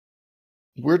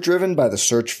We're driven by the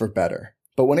search for better.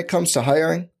 But when it comes to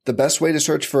hiring, the best way to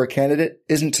search for a candidate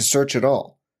isn't to search at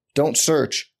all. Don't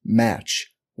search,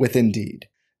 match with Indeed.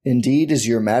 Indeed is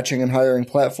your matching and hiring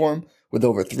platform with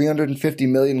over 350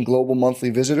 million global monthly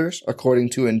visitors,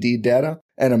 according to Indeed data,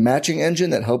 and a matching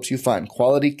engine that helps you find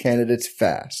quality candidates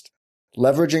fast.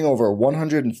 Leveraging over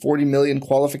 140 million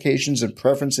qualifications and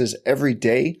preferences every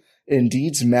day,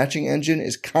 Indeed's matching engine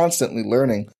is constantly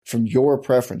learning from your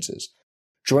preferences.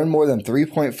 Join more than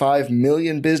 3.5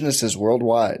 million businesses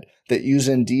worldwide that use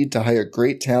Indeed to hire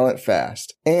great talent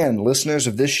fast. And listeners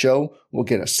of this show will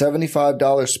get a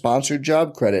 $75 sponsored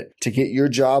job credit to get your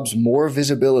jobs more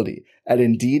visibility at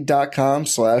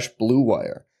Indeed.com/Blue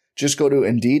Wire. Just go to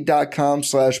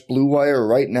Indeed.com/Blue Wire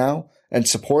right now and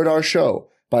support our show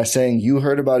by saying you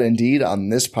heard about Indeed on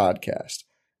this podcast.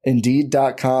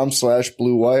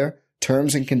 Indeed.com/Blue Wire.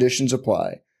 Terms and conditions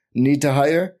apply. Need to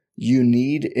hire? You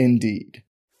need Indeed.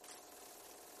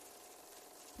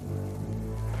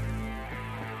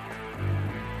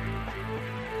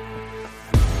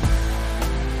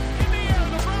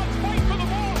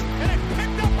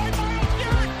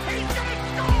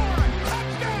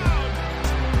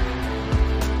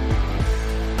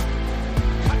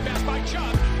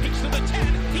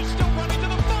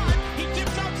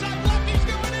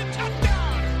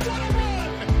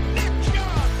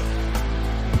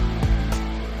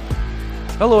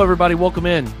 Hello, everybody. Welcome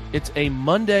in. It's a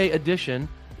Monday edition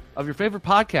of your favorite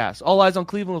podcast, All Eyes on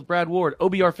Cleveland with Brad Ward,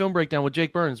 OBR Film Breakdown with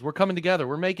Jake Burns. We're coming together.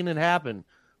 We're making it happen.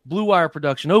 Blue Wire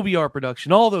production, OBR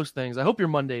production, all those things. I hope your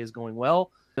Monday is going well,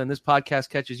 and this podcast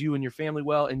catches you and your family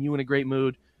well and you in a great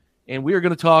mood. And we are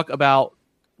going to talk about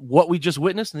what we just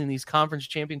witnessed in these conference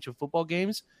championship football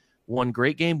games. One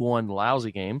great game, one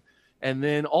lousy game. And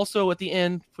then also at the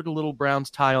end, put a little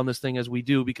Browns tie on this thing as we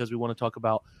do because we want to talk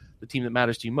about the team that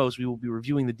matters to you most. We will be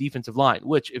reviewing the defensive line,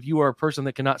 which if you are a person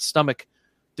that cannot stomach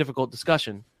difficult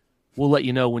discussion, we'll let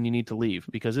you know when you need to leave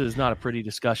because it is not a pretty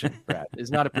discussion, Brad.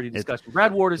 It's not a pretty discussion.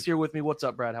 Brad Ward is here with me. What's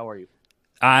up, Brad? How are you?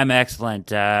 I'm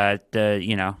excellent.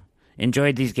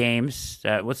 Enjoyed these games.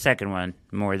 Second one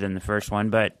more than the first one,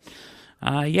 but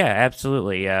yeah,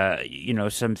 absolutely.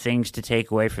 Some things to take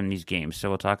away from these games, so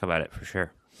we'll talk about it for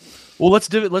sure. Well,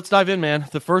 let's dive in, man.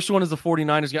 The first one is the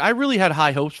 49ers game. I really had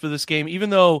high hopes for this game,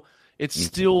 even though it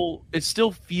still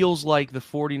feels like the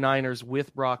 49ers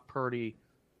with Brock Purdy.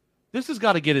 This has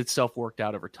got to get itself worked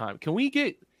out over time. Can we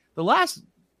get the last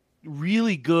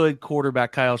really good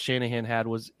quarterback Kyle Shanahan had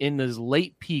was in his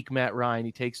late peak Matt Ryan.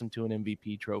 He takes him to an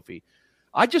MVP trophy.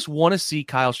 I just want to see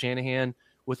Kyle Shanahan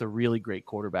with a really great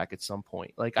quarterback at some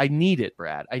point. Like, I need it,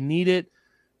 Brad. I need it.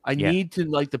 I need to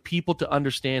the people to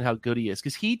understand how good he is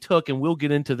because he took, and we'll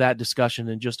get into that discussion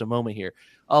in just a moment here,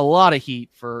 a lot of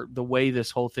heat for the way this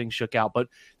whole thing shook out. But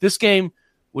this game,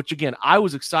 which again, I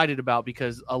was excited about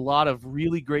because a lot of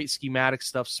really great schematic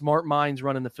stuff, smart minds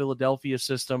running the Philadelphia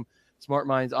system, smart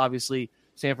minds, obviously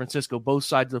San Francisco, both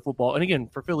sides of the football. And again,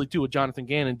 for Philly too, with Jonathan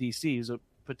Gannon, DC, who's a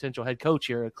potential head coach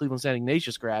here, a Cleveland St.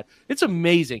 Ignatius grad. It's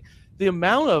amazing. The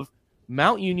amount of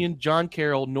Mount Union, John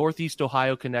Carroll, Northeast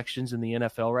Ohio connections in the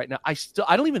NFL right now. I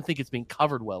don't even think it's being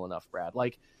covered well enough, Brad.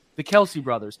 Like the Kelsey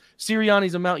brothers,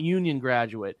 Sirianni's a Mount Union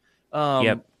graduate.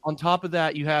 On top of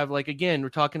that, you have we're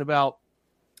talking about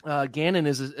Gannon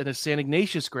is a St.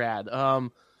 Ignatius grad.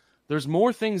 There's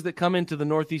more things that come into the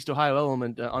Northeast Ohio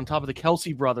element on top of the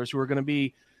Kelsey brothers, who are going to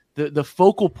be the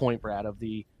focal point, Brad, of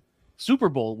the Super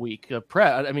Bowl week.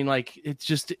 I mean,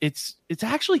 it's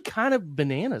actually kind of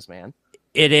bananas, man.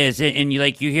 It is, and you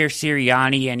hear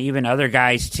Sirianni and even other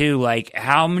guys too. Like,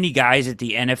 how many guys at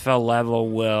the NFL level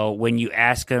will, when you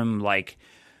ask them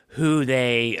who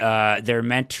they their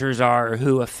mentors are or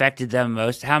who affected them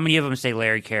most, how many of them say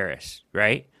Larry Karras?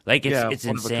 Right? It's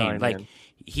insane. Man.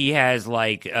 He has his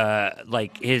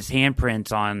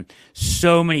handprints on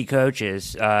so many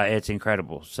coaches. It's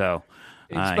incredible. So.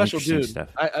 Special dude. Stuff.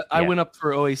 I went up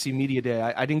for OAC Media Day.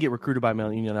 I didn't get recruited by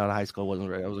Mount Union out of high school. I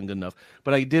wasn't good enough.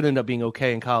 But I did end up being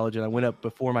okay in college, and I went up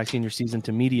before my senior season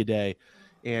to Media Day.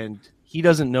 And he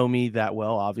doesn't know me that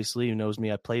well, obviously. He knows me.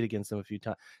 I played against him a few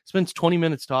times. Spends 20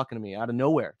 minutes talking to me out of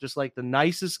nowhere. Just like the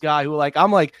nicest guy who,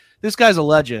 I'm like, this guy's a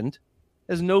legend.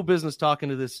 Has no business talking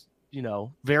to this,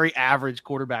 very average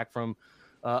quarterback from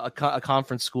a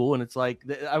conference school. And it's like,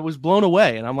 I was blown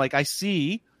away. And I'm like, I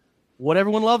see what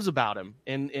everyone loves about him.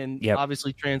 And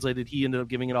obviously translated, he ended up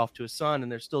giving it off to his son,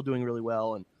 and they're still doing really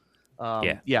well. And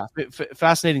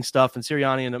fascinating stuff. And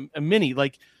Sirianni and many,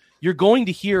 you're going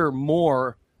to hear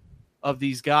more of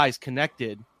these guys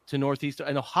connected to Northeast.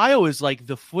 And Ohio is like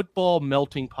the football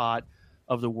melting pot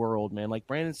of the world, man. Like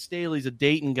Brandon Staley's a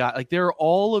Dayton guy. Like there are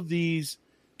all of these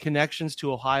connections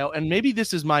to Ohio, and maybe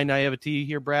this is my naivety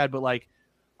here, Brad, but like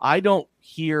I don't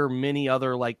hear many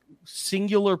other like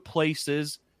singular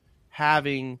places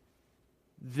having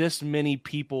this many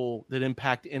people that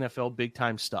impact NFL big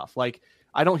time stuff. Like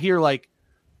I don't hear like,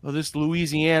 oh, this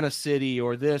Louisiana city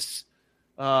or this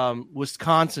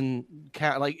Wisconsin,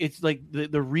 like it's like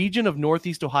the region of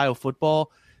Northeast Ohio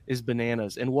football is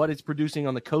bananas, and what it's producing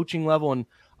on the coaching level, and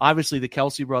obviously the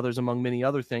Kelsey brothers, among many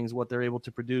other things, what they're able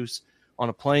to produce on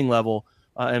a playing level.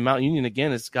 And Mount Union,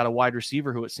 again, it's got a wide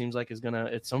receiver who it seems like is going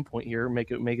to, at some point here, make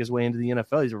his way into the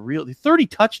NFL. He's a real 30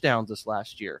 touchdowns this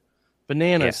last year.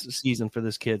 Bananas season for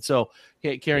this kid. So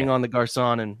carrying on the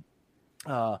Garcon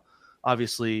and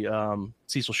obviously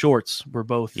Cecil Shorts were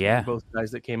both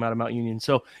guys that came out of Mount Union.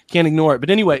 So can't ignore it. But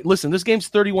anyway, listen, this game's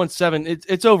 31-7.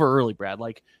 It's over early, Brad.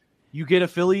 Like you get a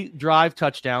Philly drive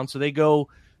touchdown. So they go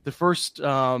the first,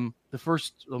 I'm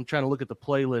trying to look at the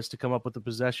playlist to come up with the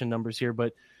possession numbers here,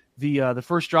 but the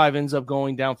first drive ends up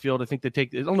going downfield. I think I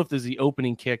don't know if this is the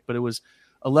opening kick, but it was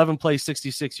 11 plays,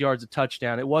 66 yards, a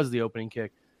touchdown. It was the opening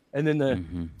kick. And then the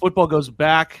football goes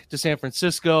back to San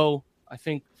Francisco, I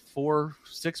think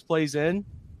 4-6 plays in,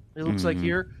 it looks like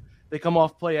here. They come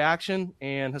off play action,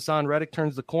 and Hassan Reddick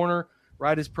turns the corner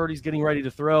right as Purdy's getting ready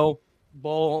to throw.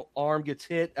 Ball arm gets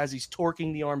hit as he's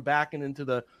torquing the arm back and into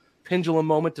the pendulum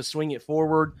moment to swing it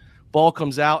forward. Ball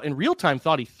comes out. In real time,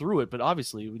 thought he threw it, but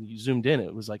obviously when you zoomed in,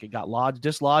 it was like it got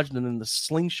dislodged, and then the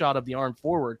slingshot of the arm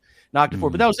forward knocked it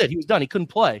forward. But that was it. He was done. He couldn't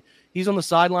play. He's on the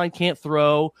sideline, can't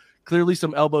throw. Clearly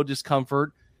some elbow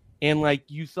discomfort. And like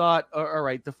you thought, all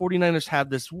right, the 49ers had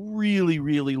this really,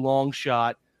 really long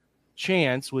shot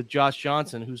chance with Josh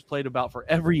Johnson, who's played about for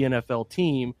every NFL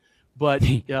team. But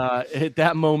at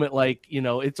that moment, like, you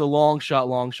know, it's a long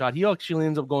shot. He actually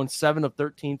ends up going 7 of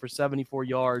 13 for 74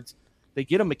 yards. They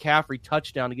get a McCaffrey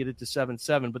touchdown to get it to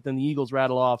 7-7, but then the Eagles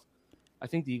rattle off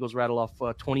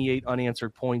 28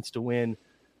 unanswered points to win.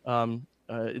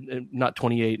 Not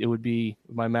 28. It would be,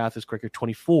 my math is quicker,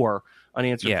 24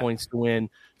 unanswered points to win,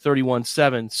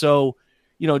 31-7. So,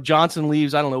 you know, Johnson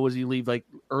leaves. I don't know, was he leave like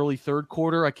early third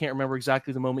quarter? I can't remember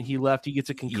exactly the moment he left. He gets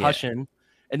a concussion,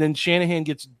 and then Shanahan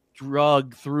gets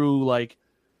drugged through. Like,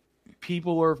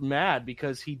 people are mad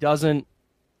because he doesn't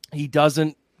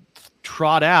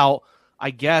trot out, I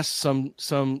guess,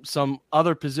 some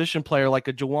other position player like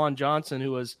a Jawan Johnson,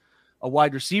 who was a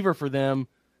wide receiver for them.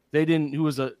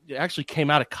 Actually came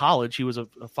out of college. He was a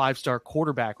 5-star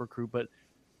quarterback recruit. But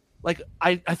like,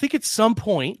 I think at some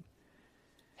point,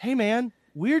 hey man,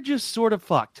 we're just sort of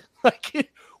fucked. Like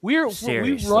we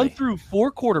run through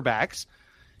 4 quarterbacks.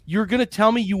 You're going to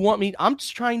tell me you want me. I'm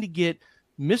just trying to get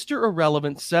Mr.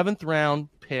 Irrelevant 7th round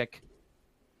pick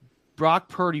Brock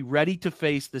Purdy ready to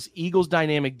face this Eagles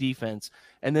dynamic defense.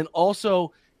 And then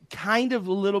also kind of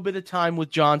a little bit of time with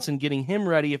Johnson, getting him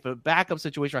ready if a backup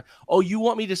situation. Oh, you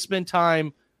want me to spend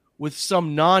time with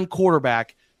some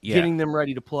non-quarterback getting them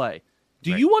ready to play.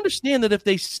 Do you understand that if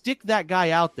they stick that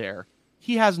guy out there,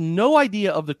 he has no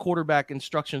idea of the quarterback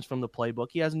instructions from the playbook.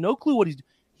 He has no clue what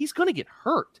he's going to get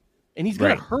hurt, and he's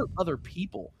going to hurt other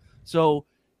people. So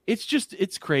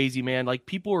it's crazy, man. Like,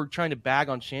 people are trying to bag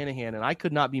on Shanahan, and I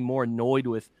could not be more annoyed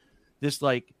with this.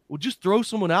 Like, well, just throw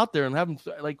someone out there and have them.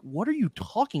 Like, what are you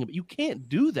talking about? You can't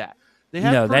do that. They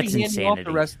have Purdy handing off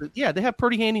the rest. They have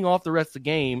Purdy handing off the rest of the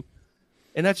game,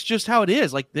 and that's just how it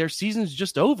is. Like, their season's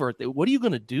just over. What are you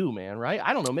going to do, man? Right?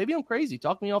 I don't know. Maybe I'm crazy.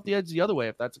 Talk me off the edge the other way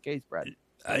if that's the case, Brad.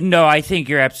 No, I think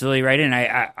you're absolutely right, and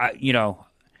I you know,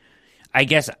 I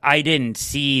guess I didn't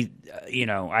see,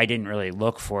 I didn't really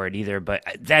look for it either, but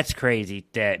that's crazy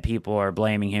that people are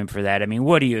blaming him for that. I mean,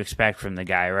 what do you expect from the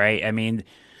guy, right? I mean,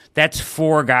 that's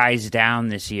 4 guys down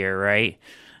this year, right?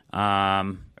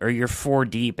 Or you're 4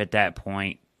 deep at that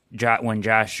point when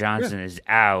Josh Johnson is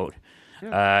out.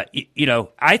 Yeah.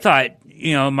 I thought,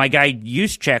 my guy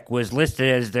Juszczyk was listed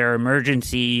as their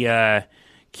emergency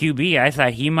QB. I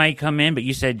thought he might come in, but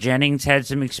you said Jennings had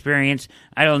some experience.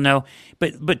 I don't know,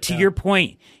 but to your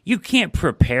point, you can't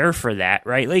prepare for that,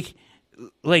 right?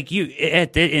 Like you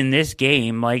in this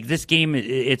game,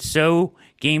 it's so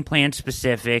game plan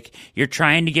specific. You're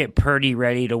trying to get Purdy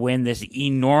ready to win this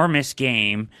enormous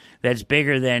game that's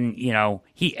bigger than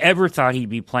he ever thought he'd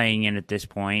be playing in at this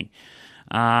point.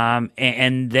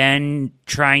 And then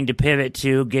trying to pivot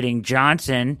to getting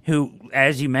Johnson, who,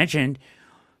 as you mentioned,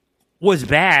 was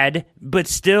bad, but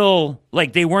still,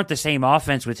 like, they weren't the same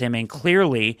offense with him, and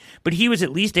clearly, but he was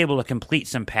at least able to complete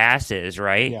some passes,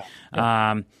 right?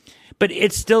 Yeah. But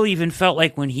it still even felt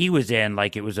like when he was in,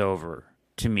 like, it was over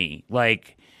to me.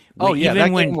 Like,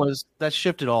 that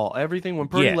shifted all. Everything when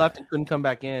Purdy left and couldn't come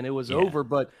back in, it was over,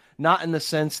 but not in the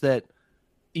sense that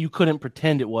you couldn't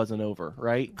pretend it wasn't over,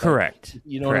 right? Correct. Like,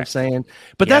 you know Correct. what I'm saying?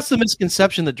 But Yep. that's the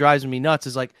misconception that drives me nuts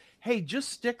is like, hey, just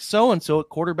stick so-and-so at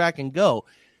quarterback and go.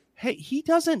 Hey, he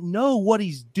doesn't know what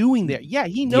he's doing there. Yeah,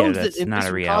 he knows that in not this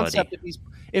a reality. concept,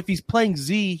 if he's playing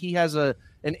Z, he has an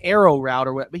arrow route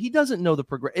or what, but he doesn't know the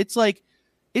progress. It's like,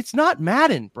 it's not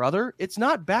Madden, brother. It's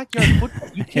not backyard football.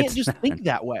 You can't just think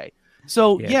that way.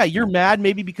 So yeah, you're mad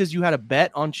maybe because you had a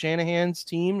bet on Shanahan's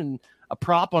team and a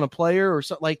prop on a player or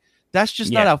something. Like, that's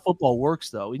just not how football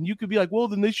works, though. And you could be like, well,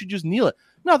 then they should just kneel it.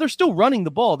 No, they're still running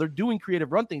the ball. They're doing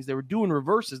creative run things. They were doing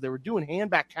reverses. They were doing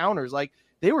handback counters. Like,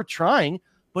 they were trying,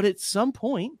 but at some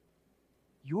point,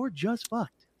 you're just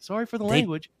fucked. Sorry for the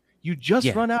language. You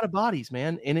just run out of bodies,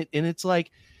 man. And it's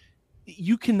like,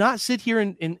 you cannot sit here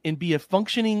and be a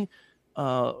functioning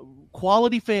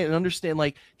quality fan and understand,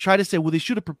 like, try to say, well, they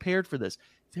should have prepared for this.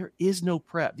 There is no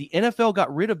prep. The NFL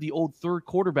got rid of the old third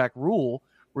quarterback rule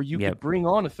where you could bring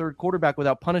on a third quarterback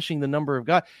without punishing the number of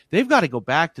guys. They've got to go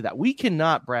back to that. We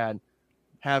cannot, Brad,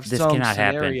 have this some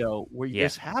scenario where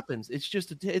this happens. It's just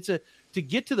to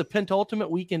get to the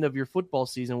penultimate weekend of your football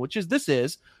season, which is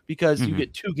because you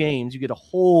get 2 games, you get a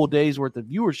whole day's worth of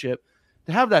viewership.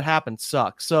 To have that happen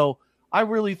sucks. So I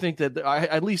really think that I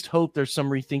at least hope there's some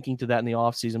rethinking to that in the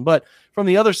offseason. But from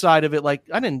the other side of it, like,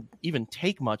 I didn't even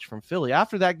take much from Philly.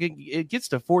 After that, it gets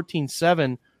to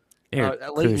 14-7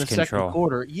 late in the second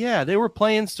quarter. Yeah, they were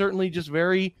playing certainly just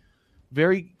very,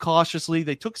 very cautiously.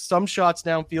 They took some shots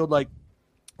downfield, like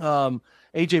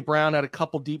A.J. Brown had a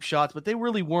couple deep shots, but they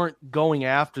really weren't going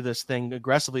after this thing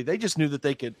aggressively. They just knew that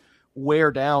they could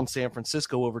wear down San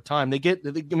Francisco over time. The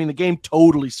game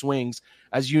totally swings,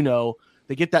 as you know.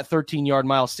 They get that 13-yard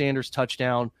Miles Sanders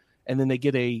touchdown, and then they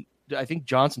get I think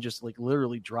Johnson just like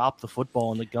literally dropped the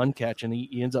football in the gun catch, and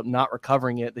he ends up not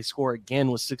recovering it. They score again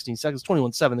with 16 seconds,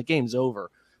 21-7. The game's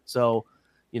over. So,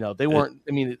 they weren't,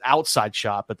 outside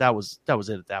shot, but that was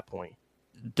it at that point.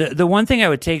 The one thing I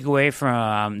would take away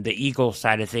from the Eagles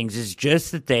side of things is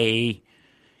just that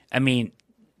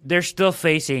they're still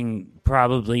facing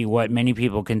probably what many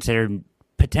people consider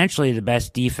potentially the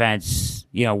best defense,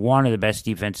 one of the best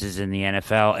defenses in the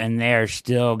NFL, and they're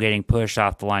still getting pushed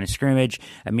off the line of scrimmage.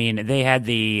 They had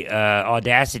the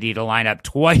audacity to line up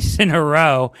twice in a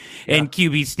row and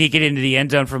QB sneak it into the end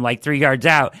zone from like 3 yards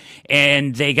out,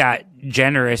 and they got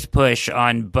generous push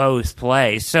on both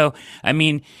plays. So,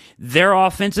 their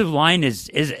offensive line is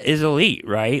elite,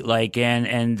 right? Like,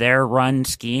 and their run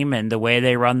scheme and the way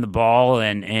they run the ball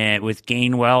and with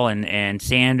Gainwell and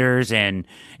Sanders and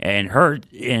Hurts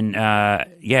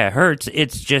Hurts.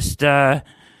 It's just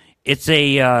it's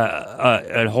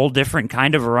a whole different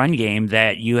kind of a run game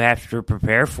that you have to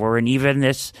prepare for. And even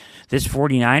this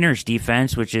 49ers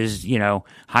defense, which is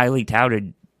highly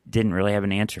touted, didn't really have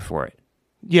an answer for it.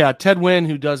 Yeah, Ted Wynn,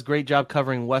 who does a great job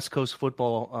covering West Coast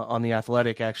football on The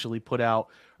Athletic, actually put out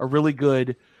a really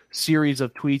good series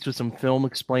of tweets with some film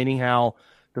explaining how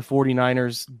the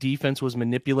 49ers defense was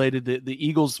manipulated. The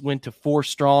Eagles went to 4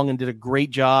 strong and did a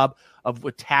great job of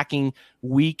attacking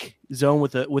weak zone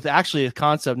with actually a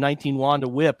concept, 19 Wanda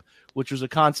whip, which was a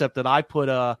concept that I put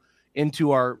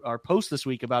into our post this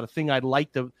week about a thing I'd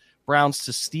like the Browns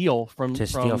to steal from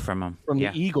them from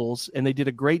the Eagles, and they did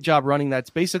a great job running that. It's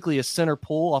basically a center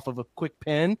pull off of a quick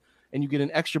pin, and you get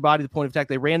an extra body to the point of attack.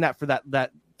 They ran that for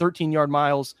that 13-yard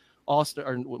Miles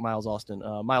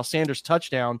Sanders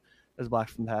touchdown. As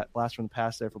blast from the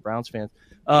past there for Browns fans.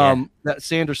 That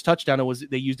Sanders touchdown,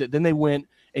 they used it. Then they went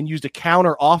and used a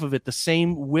counter off of it, the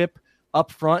same whip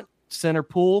up front, center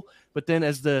pull. But then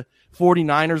as the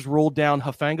 49ers rolled down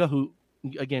Hufanga, who,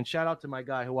 again, shout out to my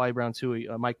guy, Hawaii Browns Hui,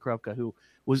 Mike Krupka, who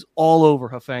was all over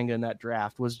Hufanga in that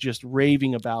draft, was just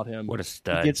raving about him. What a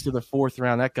stud. He gets to the 4th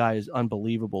round. That guy is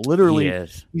unbelievable. Literally,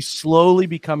 he's slowly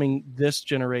becoming this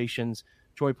generation's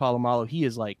Troy Polamalu. He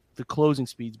is like, the closing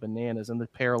speed's bananas, and the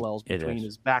parallels between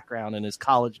his background and his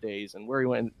college days and where he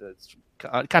went, it's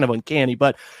kind of uncanny,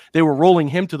 but they were rolling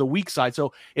him to the weak side.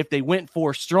 So if they went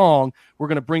 4 strong, we're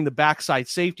going to bring the backside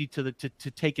safety to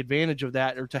take advantage of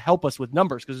that, or to help us with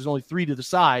numbers, because there's only 3 to the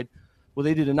side. Well,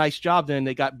 they did a nice job then.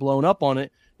 They got blown up on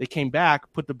it. They came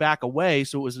back, put the back away.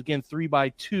 So it was, again,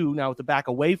 3-by-2 now with the back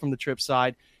away from the trip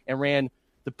side, and ran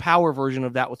the power version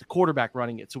of that with the quarterback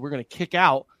running it. So we're going to kick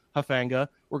out Hufanga.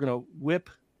 We're going to whip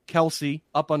Kelsey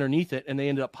up underneath it, and they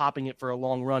ended up popping it for a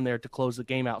long run there to close the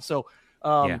game out. So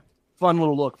fun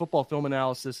little look. Football Film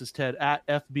Analysis is Ted at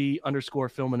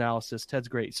FB_film analysis. Ted's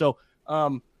great. So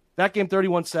that game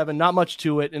 31-7, not much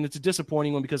to it, and it's a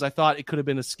disappointing one because I thought it could have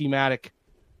been a schematic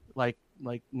like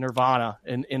Nirvana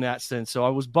in that sense. So I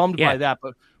was bummed by that,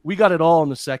 but we got it all in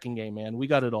the second game, man. We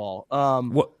got it all.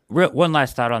 One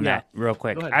last thought on that real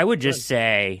quick. I would just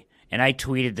say, and I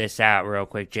tweeted this out real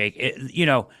quick, Jake.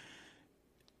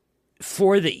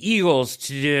 For the Eagles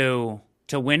to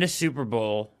win a Super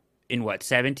Bowl in what,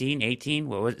 17, 18?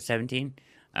 What was it, 17?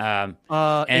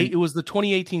 It was the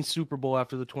 2018 Super Bowl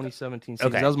after the 2017 season.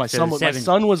 Okay, That was my son. My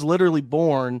son was literally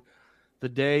born the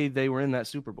day they were in that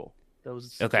Super Bowl. That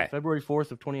was February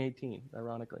 4th of 2018,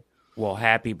 ironically. Well,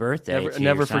 happy birthday.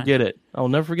 Never forget it. I'll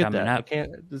never forget Coming that. up. I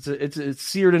can't. It's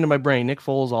seared into my brain. Nick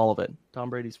Foles, all of it. Tom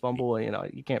Brady's fumble.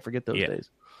 You can't forget those days.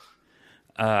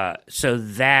 So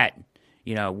that,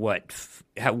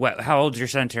 how old's your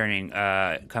son turning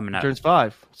coming up? Turns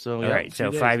 5. So all right.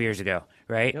 So 5 years ago,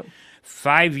 right? Yep.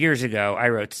 5 years ago, I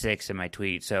wrote 6 in my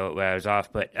tweet, so I was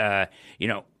off. But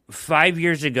 5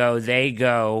 years ago, they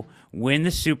go win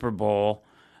the Super Bowl.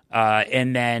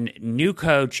 And then new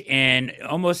coach and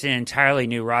almost an entirely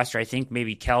new roster. I think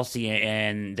maybe Kelsey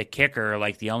and the kicker are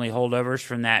like the only holdovers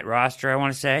from that roster, I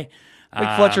want to say.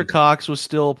 Like Fletcher Cox was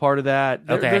still part of that.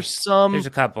 There's a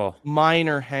couple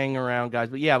minor hang around guys,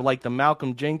 but yeah, like the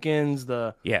Malcolm Jenkins,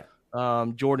 the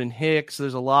Jordan Hicks.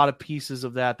 There's a lot of pieces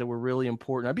of that were really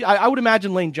important. I would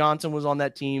imagine Lane Johnson was on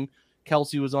that team.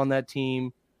 Kelsey was on that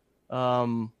team.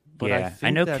 But I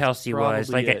know Kelsey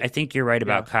was. I think you're right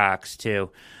about Cox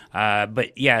too.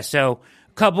 But yeah, so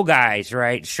a couple guys,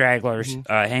 right? Stragglers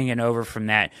hanging over from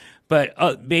that.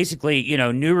 But basically,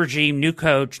 new regime, new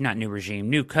coach,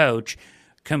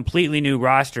 completely new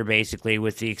roster, basically,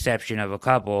 with the exception of a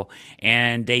couple.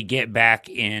 And they get back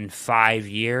in 5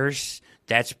 years.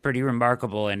 That's pretty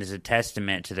remarkable and is a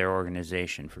testament to their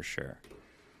organization for sure.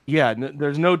 Yeah,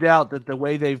 there's no doubt that the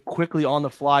way they've quickly on the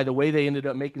fly, the way they ended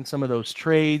up making some of those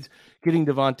trades, getting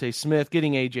Devontae Smith,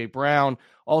 getting A.J. Brown,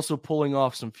 also pulling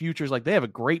off some futures. Like they have a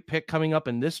great pick coming up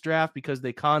in this draft because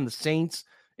they conned the Saints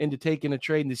into taking a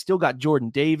trade, and they still got Jordan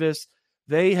Davis.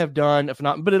 They have done,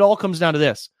 but it all comes down to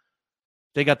this.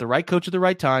 They got the right coach at the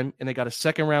right time, and they got a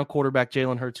second-round quarterback,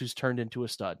 Jalen Hurts, who's turned into a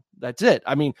stud. That's it.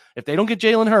 I mean, if they don't get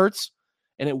Jalen Hurts,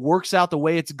 and it works out the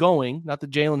way it's going, not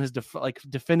that Jalen has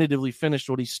definitively finished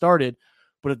what he started,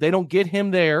 but if they don't get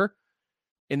him there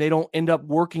and they don't end up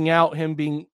working out him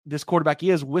being this quarterback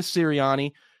he is with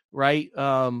Sirianni, right?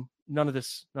 None of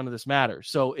this matters.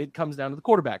 So it comes down to the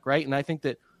quarterback, right? And I think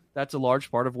that's a large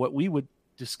part of what we would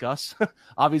discuss,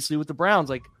 obviously, with the Browns.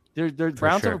 Like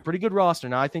Browns have a pretty good roster.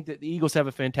 Now, I think that the Eagles have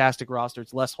a fantastic roster.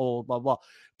 It's less hold, blah, blah.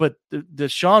 But the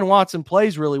Sean Watson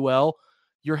plays really well.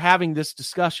 You're having this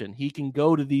discussion. He can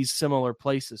go to these similar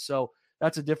places. So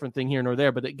that's a different thing here nor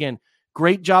there. But again,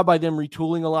 great job by them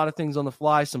retooling a lot of things on the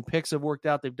fly. Some picks have worked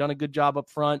out. They've done a good job up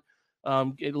front,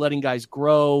 letting guys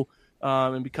grow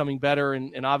and becoming better.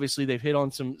 And obviously they've hit on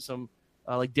some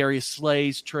like Darius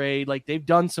Slay's trade. Like they've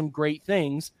done some great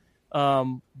things.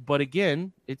 But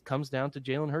again, it comes down to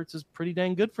Jalen Hurts is pretty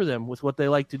dang good for them with what they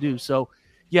like to do. So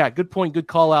yeah, good point. Good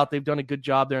call out. They've done a good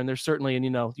job there. And there's certainly, and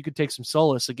you could take some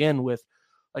solace again with,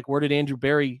 like, where did Andrew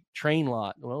Berry train a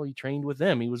lot? Well, he trained with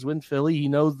them. He was with Philly. He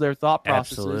knows their thought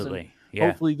processes. Absolutely. Yeah.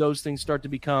 Hopefully those things start to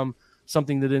become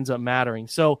something that ends up mattering.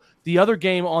 So the other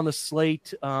game on the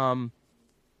slate, is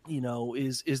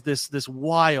this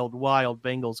wild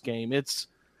Bengals game.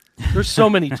 There's so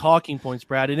many talking points,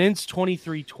 Brad. It ends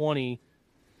 23-20.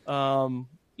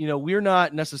 We're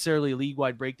not necessarily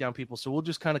league-wide breakdown people, so we'll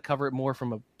just kind of cover it more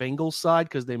from a Bengals side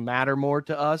because they matter more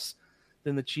to us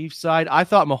than the Chiefs side. I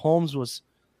thought Mahomes was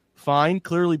fine,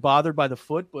 clearly bothered by the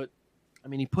foot, but I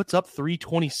mean, he puts up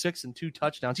 326 and 2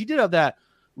 touchdowns. He did have that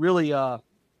really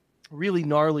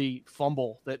gnarly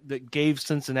fumble that gave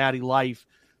Cincinnati life,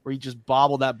 where he just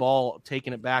bobbled that ball,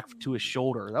 taking it back to his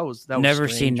shoulder. That was never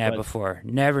strange, seen that before.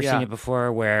 Never seen it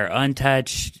before, where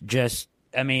untouched, just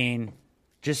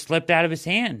slipped out of his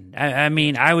hand. I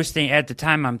mean, I was thinking at the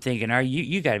time, I'm thinking,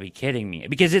 you got to be kidding me?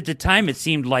 Because at the time, it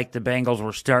seemed like the Bengals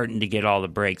were starting to get all the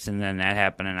breaks, and then that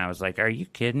happened, and I was like, are you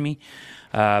kidding me?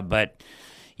 But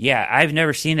yeah, I've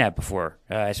never seen that before,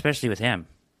 especially with him.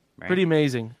 Right? Pretty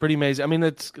amazing. I mean,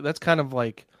 that's kind of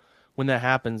like when that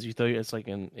happens, you thought it's like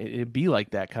it'd be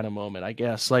like that kind of moment, I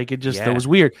guess. Like it was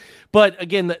weird. But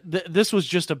again, this was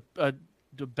just a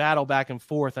battle back and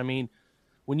forth. I mean,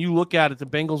 when you look at it, the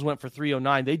Bengals went for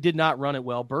 309. They did not run it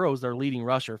well. Burrow's their leading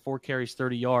rusher, 4 carries,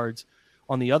 30 yards.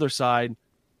 On the other side,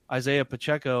 Isaiah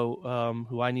Pacheco,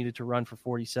 who I needed to run for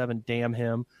 47, damn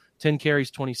him, 10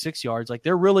 carries, 26 yards. Like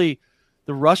they're really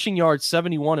the rushing yards,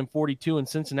 71 and 42, and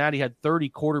Cincinnati had 30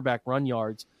 quarterback run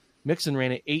yards. Mixon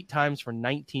ran it 8 times for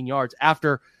 19 yards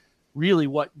after really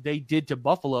what they did to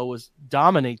Buffalo was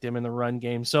dominate them in the run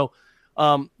game. So,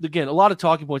 again, a lot of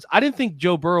talking points. I didn't think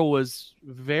Joe Burrow was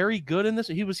very good in this.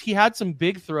 He had some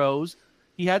big throws.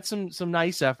 He had some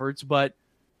nice efforts, but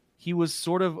he was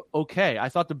sort of okay. I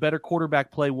thought the better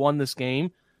quarterback play won this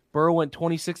game. Burrow went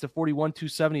 26 to 41,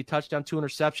 270, touchdown, 2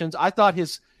 interceptions. I thought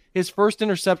his first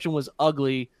interception was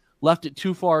ugly, left it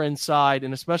too far inside,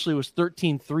 and especially was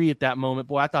 13-3 at that moment.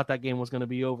 Boy, I thought that game was going to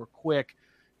be over quick.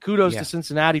 Kudos to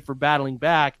Cincinnati for battling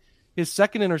back. His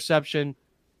second interception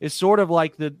is sort of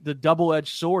like the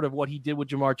double-edged sword of what he did with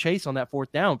Jamar Chase on that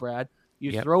fourth down, Brad.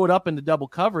 You throw it up into double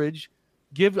coverage.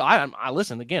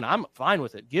 Listen, again, I'm fine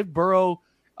with it.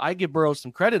 I give Burrow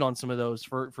some credit on some of those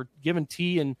for giving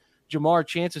T and Jamar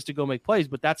chances to go make plays,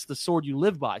 but that's the sword you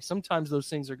live by. Sometimes those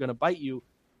things are going to bite you.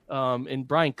 And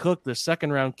Brian Cook, the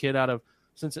second-round kid out of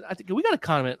Cincinnati, I think we got a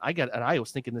comment. I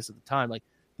was thinking this at the time, like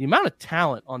the amount of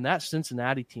talent on that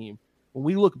Cincinnati team. When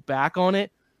we look back on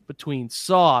it, between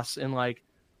Sauce and like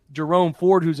Jerome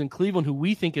Ford, who's in Cleveland, who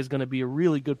we think is going to be a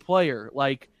really good player.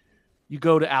 Like you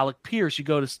go to Alec Pierce, you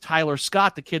go to Tyler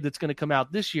Scott, the kid that's going to come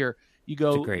out this year. You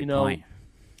go, point.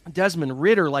 Desmond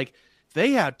Ritter, like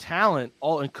they have talent.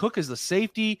 And Cook is the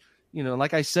safety.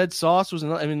 Like I said, Sauce was.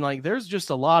 There's just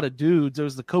a lot of dudes. There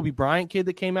was the Kobe Bryant kid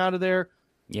that came out of there.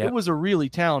 Yep. It was a really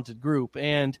talented group,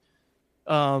 and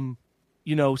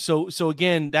so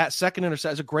again, that second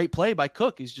interception is a great play by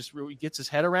Cook. He gets his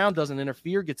head around, doesn't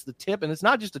interfere, gets the tip, and it's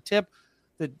not just a tip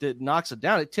that knocks it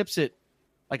down. It tips it.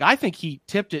 Like I think he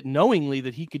tipped it knowingly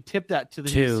that he could tip that to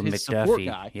his support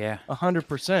guy. Yeah,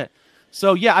 100%.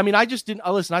 So yeah, I just didn't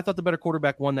listen. I thought the better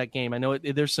quarterback won that game. I know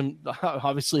there's some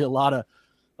obviously a lot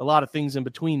of things in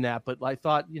between that, but I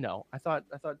thought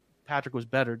Patrick was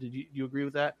better. Did you agree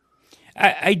with that?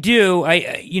 I do.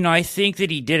 I think that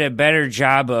he did a better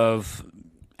job of,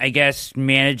 I guess,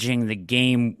 managing the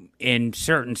game in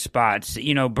certain spots.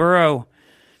 Burrow,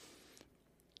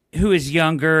 who is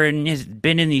younger and has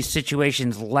been in these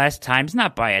situations less times,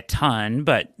 not by a ton,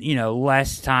 but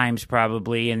less times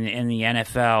probably in the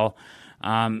NFL.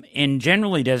 And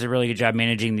generally does a really good job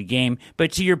managing the game.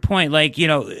 But to your point,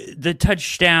 the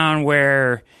touchdown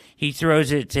where he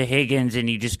throws it to Higgins and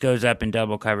he just goes up in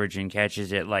double coverage and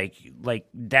catches it, like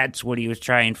that's what he was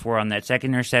trying for on that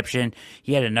second interception.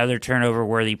 He had another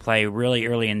turnover-worthy play really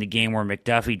early in the game where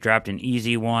McDuffie dropped an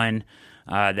easy one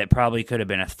that probably could have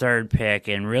been a third pick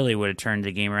and really would have turned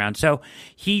the game around. So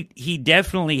he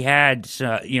definitely had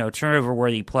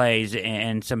turnover-worthy plays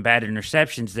and some bad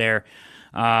interceptions there.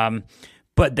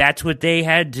 But that's what they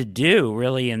had to do,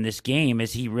 really, in this game,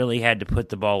 is he really had to put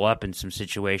the ball up in some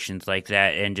situations like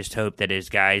that and just hope that his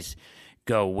guys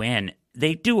go win.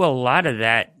 They do a lot of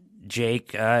that,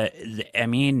 Jake.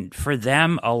 For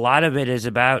them, a lot of it is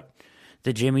about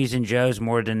the Jimmies and Joes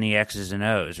more than the X's and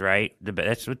O's, right?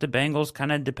 That's what the Bengals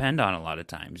kind of depend on a lot of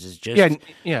times. Is just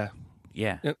yeah.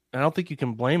 I don't think you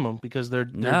can blame them because their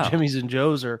Jimmies and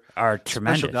Joes are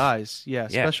tremendous special guys. Yeah,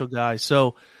 special guys.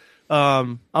 So.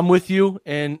 I'm with you,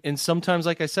 and sometimes,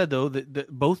 like I said, though,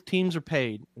 both teams are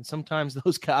paid, and sometimes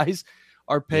those guys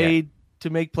are paid to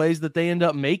make plays that they end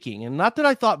up making. And not that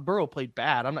I thought Burrow played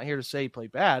bad. I'm not here to say he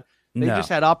played bad. They just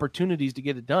had opportunities to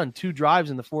get it done. 2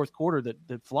 drives in the fourth quarter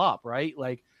that flop, right?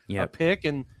 Like a pick,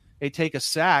 and they take a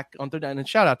sack on third down. And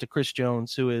shout out to Chris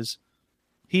Jones,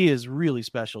 he is really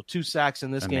special. 2 sacks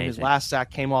in this game. His last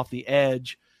sack came off the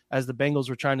edge, as the Bengals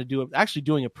were trying to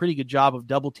doing a pretty good job of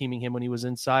double teaming him when he was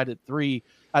inside at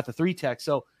the 3 tech.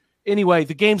 So anyway,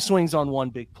 the game swings on one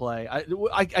big play.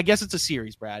 I guess it's a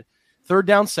series, Brad. Third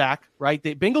down sack, right?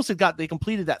 The Bengals they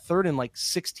completed that third and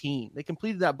 16. They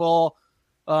completed that ball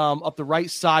up the right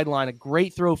sideline, a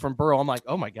great throw from Burrow. I'm like,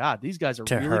 oh my God, these guys are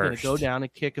really going to go down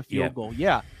and kick a field goal.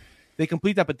 Yeah, they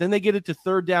complete that, but then they get it to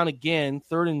third down again,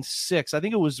 3rd and 6. I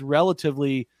think it was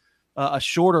relatively a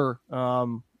shorter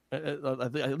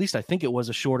at least I think it was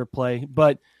a shorter play,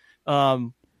 but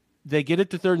they get it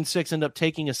to 3rd and 6, end up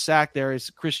taking a sack there as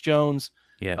Chris Jones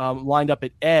lined up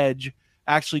at edge,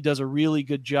 actually does a really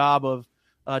good job of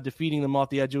defeating them off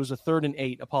the edge. It was a 3rd and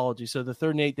 8, apologies. So the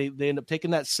 3rd and 8, they end up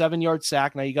taking that 7-yard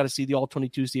sack. Now you got to see the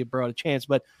all-22, see if Burrow had a chance,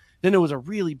 but then it was a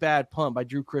really bad punt by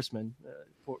Drew Chrisman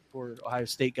for Ohio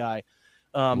State guy.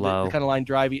 The kind of line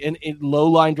driving and low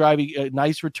line driving, a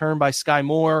nice return by Sky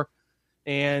Moore,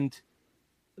 and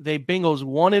Bengals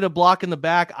wanted a block in the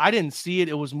back. I didn't see it.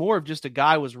 It was more of just a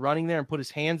guy was running there and put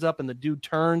his hands up, and the dude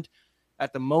turned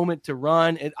at the moment to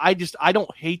run. And I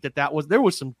don't hate that there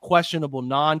was some questionable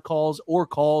non-calls or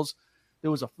calls.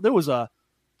 There was a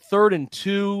 3rd and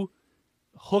 2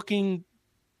 hooking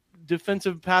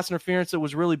defensive pass interference that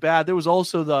was really bad. There was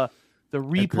also the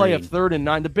replay of 3rd and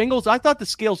 9. The Bengals, I thought the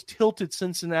scales tilted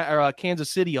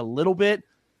Kansas City a little bit,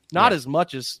 not as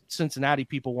much as Cincinnati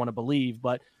people want to believe,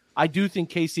 but I do think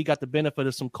KC got the benefit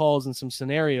of some calls and some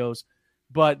scenarios,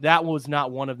 but that was not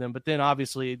one of them. But then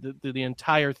obviously the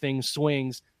entire thing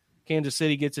swings. Kansas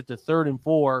City gets it to 3rd and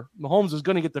 4. Mahomes is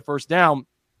going to get the first down.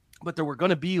 but there were going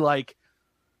to be like,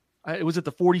 it was at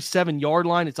the 47-yard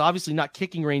line. It's obviously not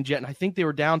kicking range yet. And I think they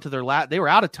were down to their they were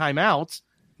out of timeouts.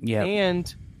 Yeah.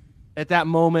 And at that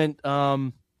moment,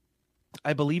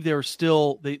 I believe they were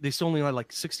still, they still only had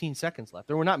like 16 seconds left.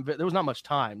 There was not much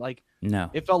time. Like, no,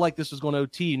 it felt like this was going to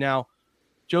OT. Now,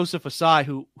 Joseph Ossai,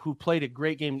 who played a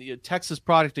great game, Texas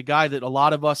product, a guy that a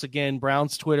lot of us, again,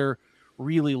 Browns Twitter,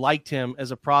 really liked him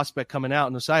as a prospect coming out.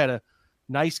 And Ossai had a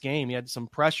nice game. He had some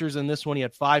pressures in this one. He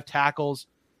had 5 tackles.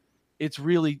 It's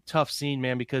really tough scene,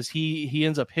 man, because he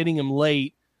ends up hitting him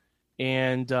late,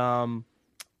 and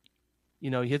he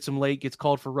hits him late, gets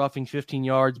called for roughing 15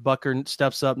 yards. Bucker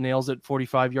steps up, nails it,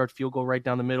 45-yard field goal right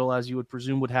down the middle, as you would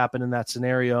presume would happen in that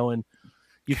scenario. And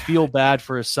you feel bad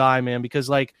for Ossai, man,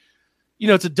 because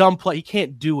it's a dumb play. He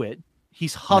can't do it.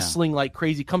 He's hustling like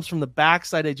crazy. Comes from the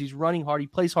backside edge. He's running hard. He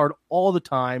plays hard all the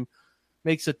time.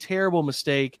 Makes a terrible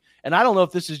mistake. And I don't know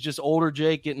if this is just older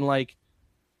Jake getting like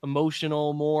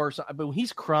emotional more, but when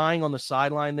he's crying on the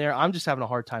sideline there, I'm just having a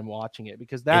hard time watching it,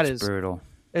 because it's brutal.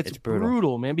 It's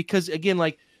brutal, man. Because again,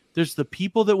 like, there's the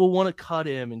people that will want to cut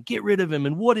him and get rid of him,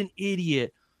 and what an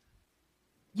idiot.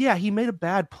 Yeah, he made a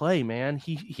bad play, man.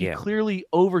 He clearly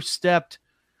overstepped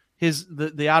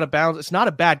the out of bounds. It's not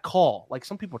a bad call. Like,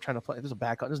 some people are trying to play, there's a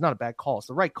bad call. It's not a bad call. It's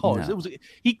the right call. No.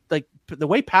 The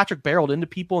way Patrick barreled into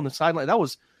people on the sideline, that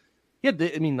was.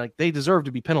 They deserve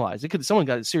to be penalized. Someone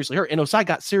got seriously hurt, and Ossai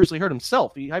got seriously hurt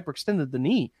himself. He hyperextended the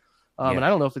knee, and I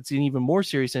don't know if it's an even more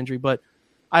serious injury, but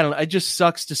I don't know. It just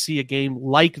sucks to see a game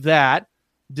like that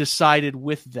decided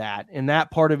with that, and that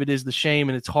part of it is the shame,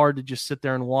 and it's hard to just sit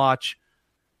there and watch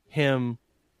him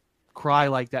cry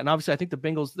like that. And obviously, I think the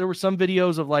Bengals. There were some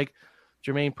videos of like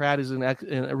Jermaine Pratt is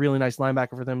a really nice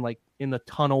linebacker for them, like in the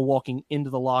tunnel, walking into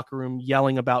the locker room,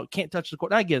 yelling about can't touch the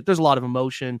court. I get it. There's a lot of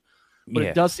emotion. But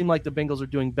it does seem like the Bengals are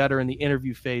doing better in the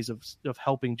interview phase of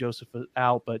helping Joseph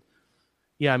out. But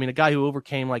yeah, a guy who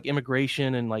overcame like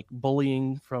immigration and like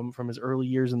bullying from his early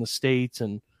years in the States.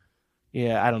 And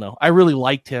yeah, I don't know. I really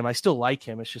liked him. I still like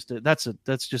him. It's just that's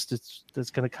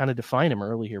going to kind of define him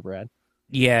early here, Brad.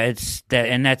 Yeah, it's that,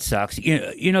 and that sucks.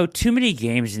 Too many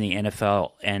games in the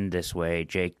NFL end this way,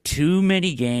 Jake. Too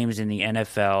many games in the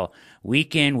NFL,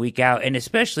 week in, week out, and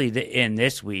especially in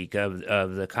this week of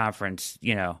the conference,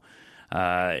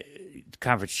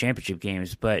 conference championship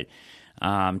games. But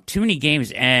too many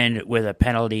games end with a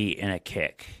penalty and a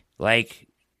kick, like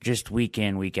just week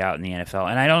in, week out in the NFL.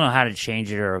 And I don't know how to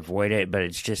change it or avoid it, but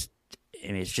it's just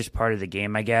part of the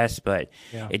game, I guess. But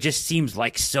It just seems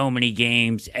like so many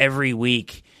games every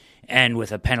week end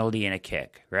with a penalty and a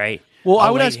kick, right? Well, I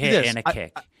would ask you this. And a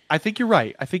kick. I think you're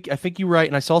right. I think you're right.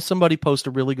 And I saw somebody post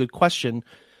a really good question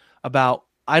about,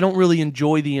 I don't really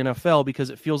enjoy the NFL because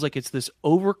it feels like it's this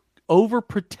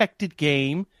overprotected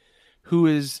game who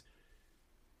is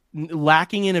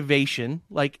lacking innovation.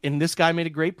 Like, and this guy made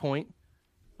a great point.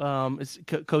 It's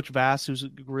Coach Vass, who's a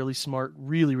really smart,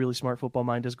 really, really smart football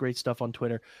mind, does great stuff on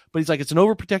Twitter. But he's like, it's an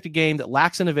overprotected game that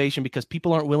lacks innovation because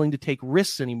people aren't willing to take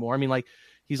risks anymore.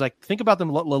 He's like, think about the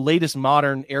latest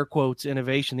modern air quotes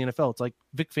innovation in the NFL. It's like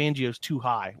Vic Fangio's too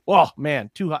high. Oh man,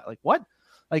 too high. Like what?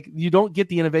 Like, you don't get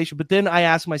the innovation. But then I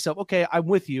ask myself, okay, I'm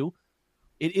with you.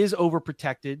 It is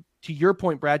overprotected. To your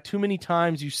point, Brad, too many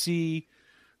times you see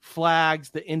flags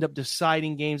that end up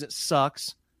deciding games. It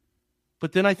sucks.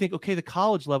 But then I think, okay, the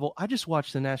college level, I just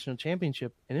watched the national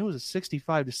championship, and it was a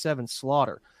 65-7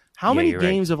 slaughter. How many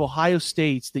games of Ohio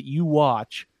State's that you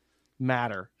watch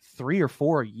matter? 3 or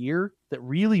 4 a year that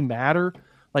really matter?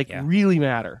 Really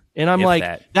matter. And I'm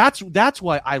that's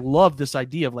why I love this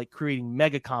idea of like creating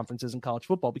mega conferences in college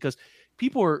football, because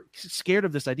people are scared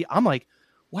of this idea. I'm like,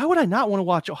 why would I not want to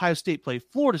watch Ohio State play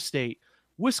Florida State,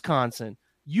 Wisconsin,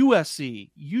 USC,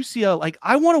 UCLA? Like,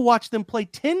 I want to watch them play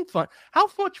 10 fun. How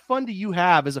much fun do you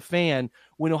have as a fan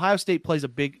when Ohio State plays a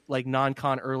big, like,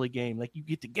 non-con early game? Like, you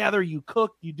get together, you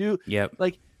cook, you do. Yep.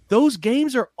 Like, those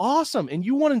games are awesome. And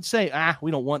you want to say, we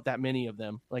don't want that many of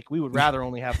them. Like, we would rather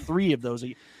only have 3 of those.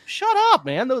 Shut up,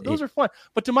 man. Those are fun.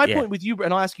 But to my point with you,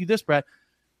 and I'll ask you this, Brad.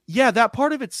 Yeah, that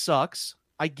part of it sucks.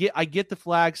 I get the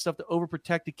flag stuff, the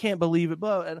overprotected, can't believe it,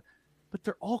 but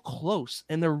they're all close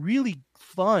and they're really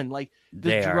fun. Like,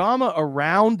 the drama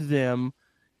around them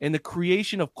and the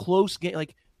creation of close game.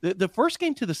 Like, the first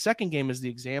game to the second game is the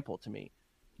example to me.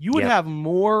 You would have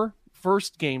more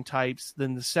first game types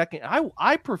than the second.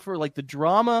 I prefer, like, the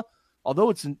drama,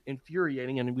 although it's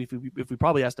infuriating. And if we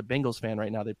probably asked a Bengals fan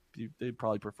right now, they'd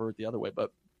probably prefer it the other way.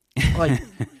 But like,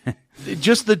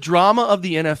 just the drama of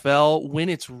the NFL when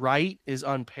it's right is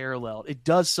unparalleled. It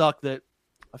does suck that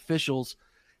officials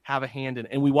have a hand in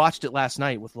it. And we watched it last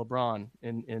night with LeBron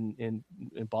in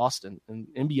Boston, and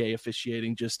NBA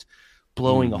officiating just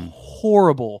blowing a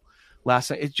horrible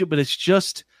last night. But it's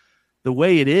just the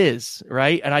way it is,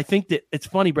 right? And I think that it's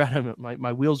funny, Brad,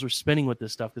 my wheels were spinning with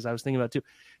this stuff because I was thinking about it too.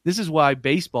 This is why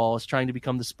baseball is trying to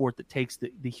become the sport that takes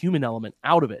the human element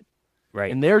out of it.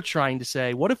 Right. And they're trying to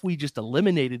say, what if we just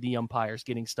eliminated the umpires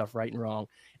getting stuff right and wrong?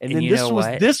 And then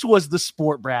this was the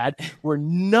sport, Brad, where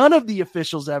none of the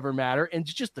officials ever matter. And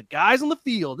just the guys on the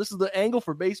field. This is the angle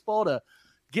for baseball to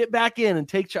get back in and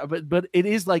take charge. But it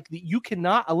is like you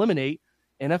cannot eliminate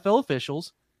NFL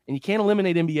officials and you can't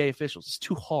eliminate NBA officials. It's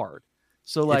too hard.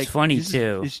 So like, it's funny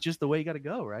too. It's just the way you got to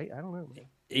go, right? I don't know, man.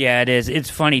 Yeah, it is. It's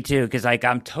funny too because like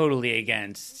I'm totally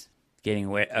against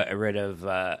getting rid of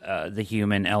the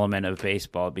human element of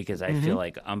baseball because I feel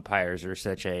like umpires are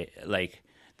such a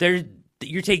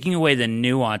you're taking away the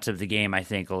nuance of the game. I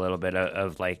think a little bit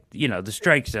of like the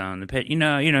strike zone, the pit. You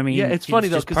know what I mean? Yeah, it's funny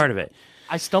though, just part of it.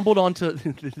 I stumbled onto.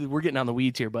 We're getting on the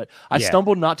weeds here, but I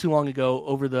stumbled not too long ago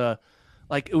over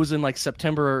it was in like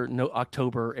September,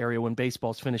 October area when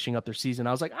baseball's finishing up their season.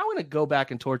 I was like, I want to go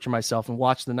back and torture myself and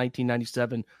watch the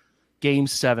 1997 Game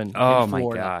 7. Oh in my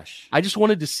Florida. gosh! I just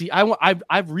wanted to see.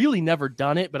 I've really never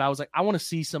done it, but I was like, I want to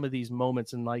see some of these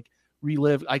moments and like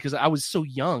relive. Because I was so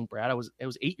young, Brad. I was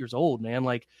 8 years old, man.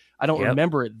 Like I don't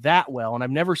remember it that well, and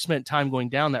I've never spent time going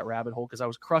down that rabbit hole because I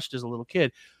was crushed as a little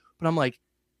kid. But I'm like,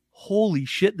 holy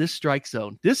shit, this strike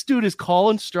zone. This dude is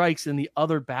calling strikes in the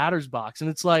other batter's box, and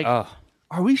it's like.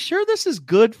 Are we sure this is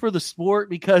good for the sport?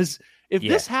 Because if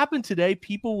this happened today,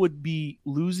 people would be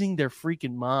losing their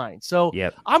freaking mind. So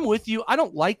I'm with you. I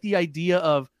don't like the idea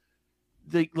of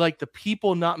the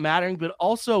people not mattering, but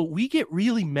also we get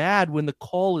really mad when the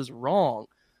call is wrong.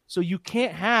 So you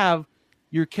can't have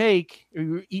your cake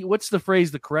or eat. What's the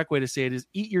phrase? The correct way to say it is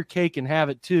eat your cake and have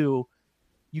it too.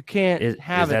 You can't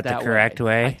have it that way. Is that the correct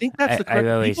way? I think that's the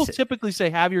correct. People typically say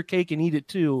have your cake and eat it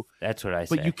too. That's what I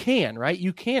say. But you can, right?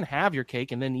 You can have your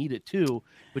cake and then eat it too,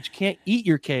 but you can't eat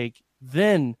your cake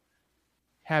then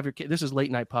have your cake. This is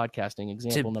late night podcasting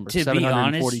example number 742. To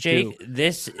be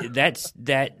honest,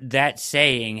 Jake, that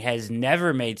saying has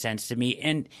never made sense to me.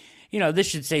 And this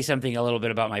should say something a little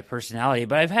bit about my personality.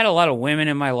 But I've had a lot of women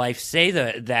in my life say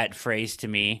that phrase to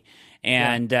me,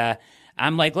 and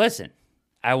I'm like, listen,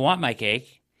 I want my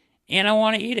cake. And I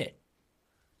want to eat it.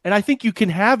 And I think you can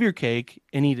have your cake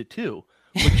and eat it too.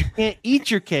 But you can't eat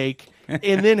your cake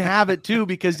and then have it too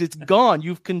because it's gone.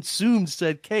 You've consumed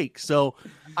said cake. So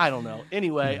I don't know.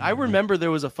 Anyway, I remember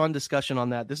there was a fun discussion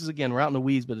on that. This is, again, we're out in the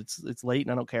weeds, but it's late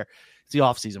and I don't care. It's the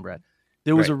off season, Brad.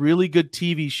 There was a really good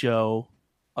TV show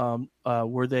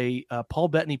where Paul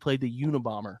Bettany played the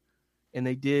Unabomber. And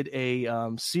they did a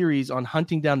series on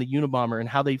hunting down the Unabomber and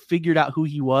how they figured out who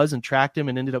he was and tracked him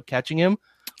and ended up catching him.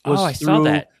 I saw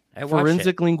that.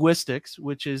 Forensic linguistics,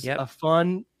 which is a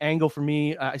fun angle for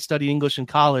me. I studied English in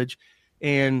college,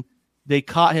 and they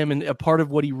caught him, and a part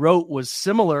of what he wrote was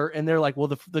similar. And they're like, well,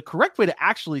 the correct way to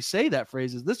actually say that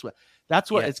phrase is this way. That's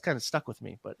what it's kind of stuck with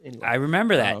me. But anyway, I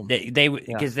remember that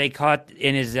because they caught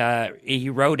in his he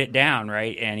wrote it down,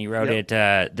 right, and he wrote it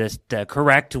the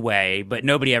correct way, but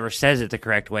nobody ever says it the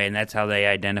correct way, and that's how they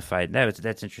identified.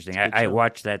 That's interesting. I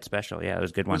watched that special. Yeah, it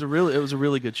was a good one. It was a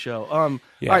really good show. All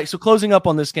right, so closing up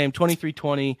on this game,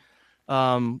 23-20,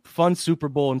 fun Super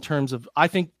Bowl in terms of, I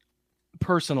think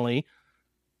personally,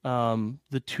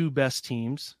 the two best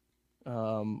teams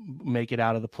make it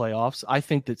out of the playoffs. I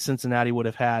think that Cincinnati would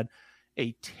have had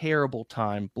a terrible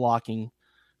time blocking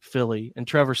Philly, and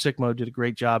Trevor Sickmo did a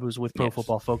great job. It was with Pro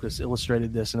Football Focus,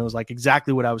 illustrated this, and it was like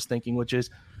exactly what I was thinking, which is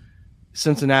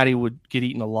Cincinnati would get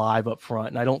eaten alive up front,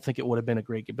 and I don't think it would have been a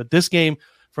great game. But this game,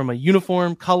 from a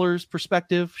uniform colors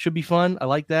perspective, should be fun. I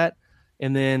like that.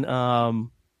 And then I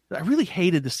really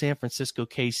hated the San Francisco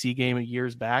KC game a few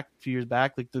years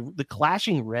back, like the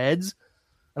clashing reds.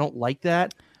 I don't like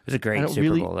that. It was a great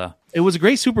Super Bowl, though. It was a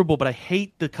great Super Bowl, but I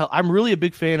hate the color. I'm really a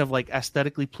big fan of like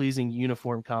aesthetically pleasing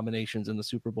uniform combinations in the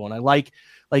Super Bowl, and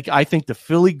I think the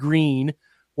Philly green,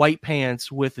 white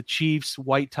pants with the Chiefs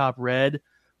white top, red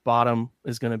bottom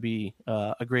is going to be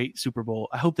a great Super Bowl.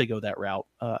 I hope they go that route.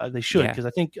 They should, because I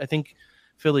think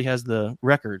Philly has the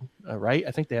record, right?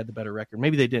 I think they had the better record.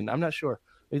 Maybe they didn't. I'm not sure.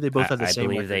 Maybe they both had the same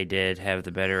record. I believe they did have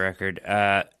the better record.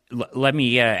 Let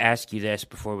me ask you this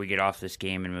before we get off this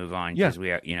game and move on, because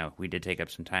we did take up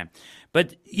some time.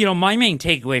 But my main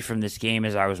takeaway from this game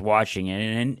as I was watching it,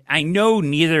 and I know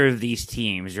neither of these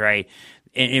teams, right?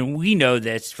 And we know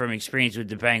this from experience with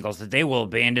the Bengals, that they will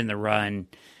abandon the run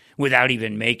without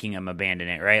even making them abandon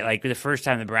it, right? Like the first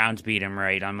time the Browns beat them,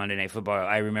 right, on Monday Night Football,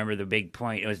 I remember the big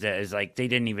point was that they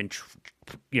didn't even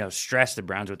stress the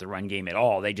Browns with the run game at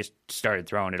all. They just started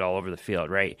throwing it all over the field,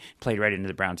 right? Played right into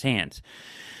the Browns' hands.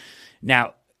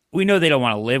 Now, we know they don't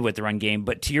want to live with the run game,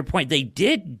 but to your point, they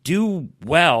did do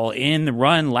well in the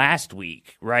run last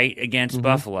week, right, against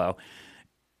Buffalo.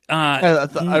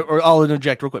 I'll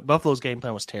interject real quick. Buffalo's game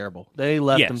plan was terrible. They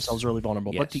left Yes. themselves really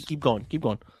vulnerable. Yes. But keep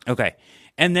going. Okay.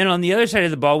 And then on the other side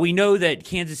of the ball, we know that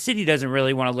Kansas City doesn't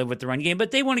really want to live with the run game,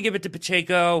 but they want to give it to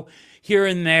Pacheco here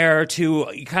and there to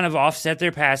kind of offset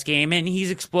their pass game, and he's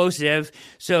explosive.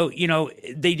 So,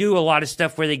 they do a lot of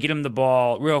stuff where they get him the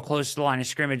ball real close to the line of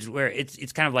scrimmage where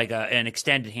it's kind of like an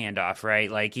extended handoff, right?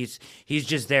 Like he's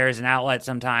just there as an outlet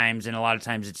sometimes, and a lot of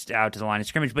times it's out to the line of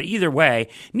scrimmage. But either way,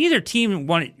 neither team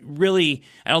I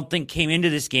don't think, came into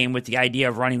this game with the idea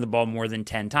of running the ball more than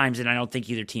 10 times, and I don't think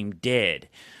either team did.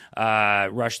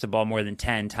 Rush the ball more than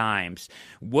 10 times.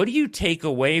 What do you take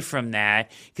away from that?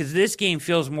 Because this game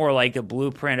feels more like a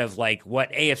blueprint of like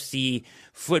what AFC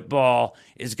football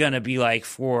is going to be like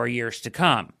for years to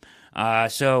come.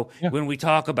 When we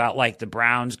talk about like the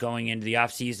Browns going into the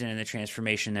offseason and the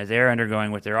transformation that they're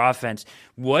undergoing with their offense,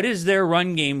 what does their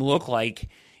run game look like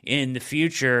in the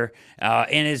future?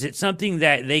 And is it something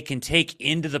that they can take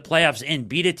into the playoffs and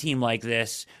beat a team like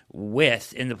this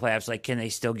with in the playoffs? Like, can they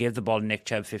still give the ball to Nick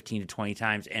Chubb 15 to 20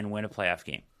 times and win a playoff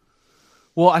game?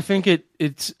 Well, I think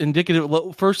it's indicative.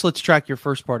 First, let's track your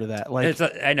first part of that. Like,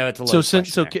 I know it's a little so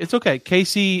it's okay.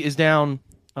 KC is down,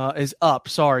 is up.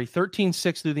 Sorry,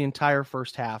 13-6 through the entire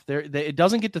first half. It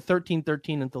doesn't get to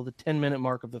 13-13 until the 10-minute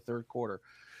mark of the third quarter.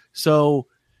 So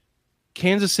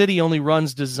Kansas City only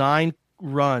runs design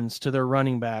runs to their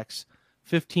running backs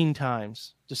 15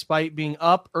 times, despite being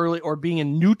up early or being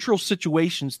in neutral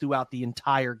situations throughout the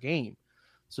entire game.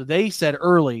 So they said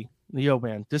early, yo,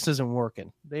 man, this isn't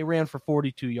working. They ran for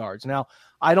 42 yards. Now,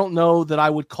 I don't know that I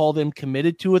would call them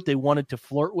committed to it. They wanted to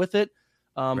flirt with it,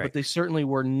 but they certainly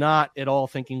were not at all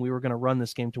thinking we were going to run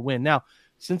this game to win. Now,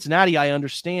 Cincinnati, I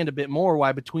understand a bit more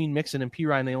why between Mixon and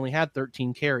Pirine, they only had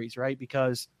 13 carries, right?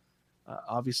 Because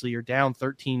obviously you're down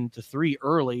 13-3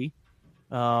 early.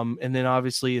 And then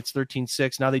obviously it's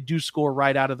 13-6. Now they do score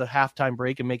right out of the halftime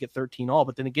break and make it 13-all,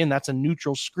 but then again, that's a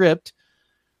neutral script.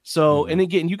 So, and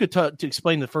again, you could to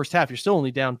explain the first half, you're still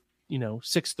only down,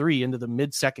 6-3 into the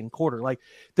mid-second quarter. Like,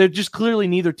 they're just clearly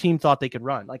neither team thought they could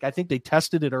run. Like, I think they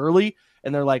tested it early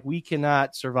and they're like, we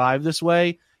cannot survive this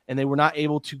way. And they were not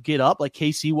able to get up. Like,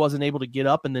 KC wasn't able to get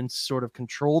up and then sort of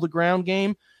control the ground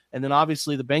game. And then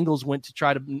obviously the Bengals went to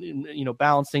try to,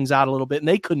 balance things out a little bit, and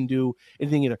they couldn't do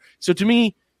anything either. So to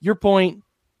me, your point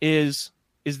is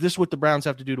this what the Browns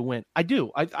have to do to win? I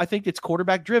do. I think it's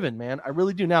quarterback driven, man. I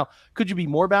really do. Now, could you be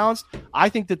more balanced? I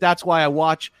think that's why I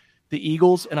watch the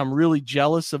Eagles, and I'm really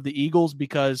jealous of the Eagles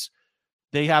because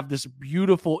they have this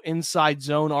beautiful inside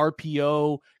zone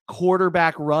RPO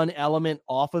quarterback run element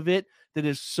off of it that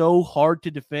is so hard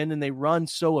to defend, and they run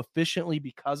so efficiently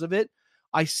because of it.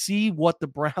 I see what the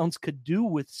Browns could do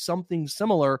with something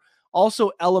similar.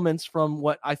 Also elements from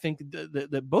what I think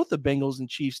that both the Bengals and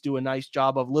Chiefs do a nice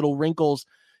job of, little wrinkles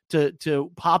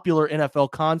to popular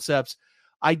NFL concepts.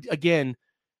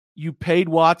 You paid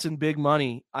Watson big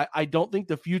money. I don't think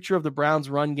the future of the Browns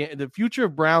run game, the future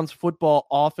of Browns football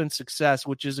offense success,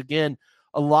 which is, again,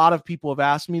 a lot of people have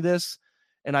asked me this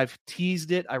and I've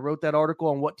teased it. I wrote that article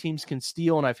on what teams can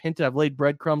steal, and I've laid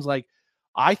breadcrumbs. Like,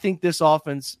 I think this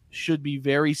offense should be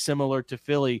very similar to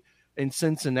Philly and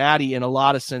Cincinnati in a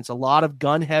lot of sense. A lot of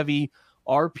gun-heavy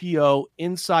RPO,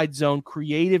 inside zone,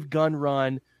 creative gun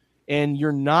run, and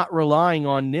you're not relying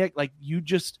on Nick. Like,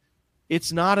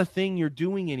 it's not a thing you're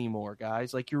doing anymore,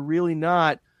 guys. Like, you're really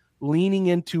not leaning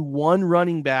into one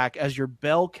running back as your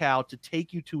bell cow to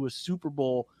take you to a Super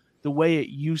Bowl the way it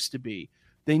used to be.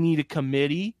 They need a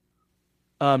committee.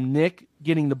 Nick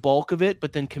getting the bulk of it,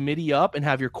 but then committee up and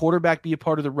have your quarterback be a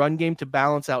part of the run game to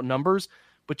balance out numbers.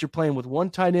 But you're playing with one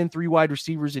tight end, 3 wide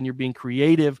receivers, and you're being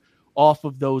creative off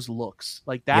of those looks.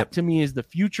 Like, that to me is the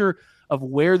future of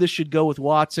where this should go with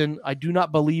Watson. I do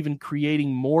not believe in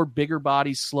creating more bigger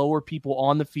bodies, slower people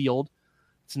on the field.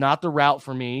 It's not the route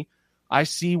for me. I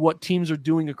see what teams are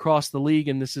doing across the league,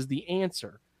 and this is the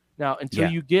answer. Now, until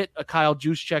you get a Kyle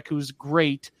Juszczyk, who's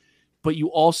great, but you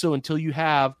also, until you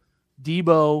have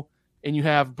Debo and you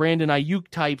have Brandon Ayuk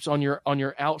types on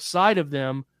your outside of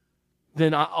them,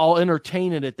 then I'll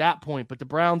entertain it at that point. But the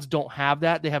Browns don't have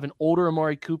that. They have an older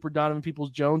Amari Cooper, Donovan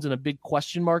Peoples-Jones, and a big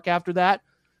question mark after that.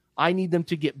 I need them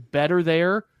to get better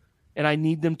there, and I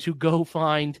need them to go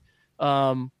find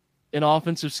an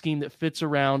offensive scheme that fits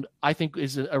around, I think,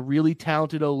 is a really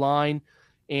talented O-line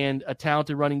and a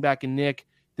talented running back in Nick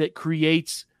that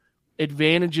creates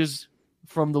advantages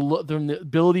from the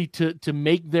ability to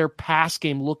make their pass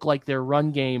game look like their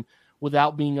run game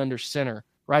without being under center,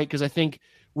 right? Because I think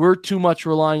we're too much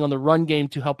relying on the run game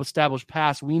to help establish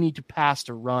pass. We need to pass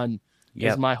to run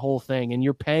is my whole thing. And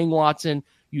you're paying Watson.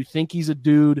 You think he's a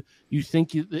dude. You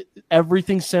think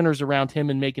everything centers around him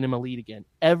and making him elite again.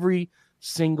 Every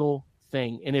single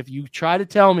thing. And if you try to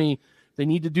tell me they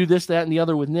need to do this, that, and the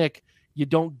other with Nick, you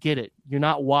don't get it. You're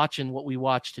not watching what we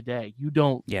watch today. You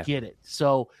don't get it.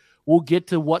 So we'll get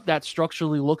to what that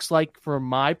structurally looks like from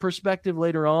my perspective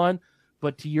later on.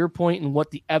 But to your point and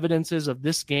what the evidence is of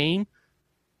this game,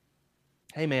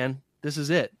 hey, man, this is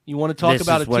it. You want to talk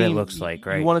about a team. This is what it looks like,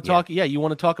 right? You want to talk, you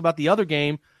want to talk about the other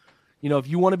game. You know, if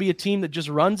you want to be a team that just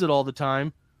runs it all the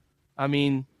time, I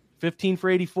mean, 15 for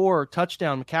 84,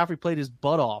 touchdown. McCaffrey played his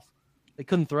butt off. They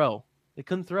couldn't throw.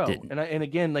 And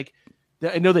again, like,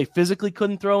 I know they physically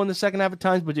couldn't throw in the second half at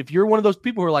times, but if you're one of those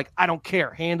people who are like, I don't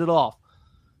care, hand it off.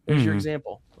 There's your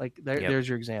example. Like, there's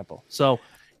your example. So,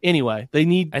 anyway,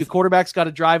 the quarterback's got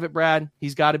to drive it, Brad.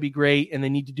 He's got to be great, and they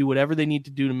need to do whatever they need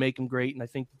to do to make him great. And I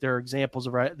think there are examples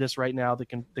of this right now that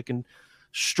can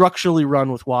structurally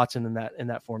run with Watson in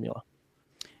that formula.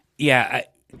 Yeah,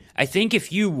 I think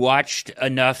if you watched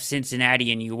enough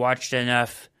Cincinnati and you watched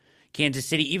enough Kansas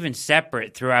City, even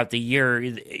separate throughout the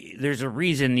year, there's a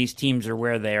reason these teams are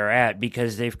where they are at,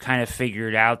 because they've kind of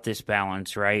figured out this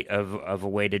balance, right, of a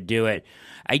way to do it.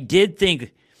 I did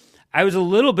think I was a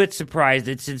little bit surprised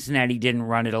that Cincinnati didn't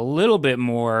run it a little bit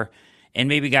more and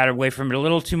maybe got away from it a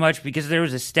little too much, because there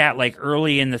was a stat like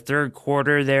early in the third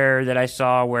quarter there that I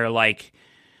saw where, like,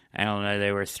 I don't know,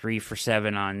 they were 3 for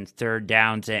 7 on third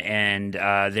downs, and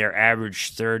their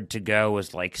average third to go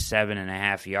was like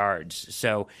 7.5 yards.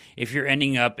 So if you're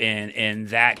ending up in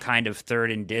that kind of third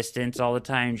and distance all the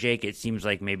time, Jake, it seems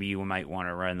like maybe you might want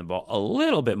to run the ball a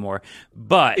little bit more.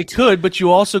 But it could, but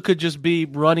you also could just be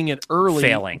running it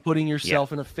early, putting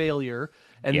yourself in a failure,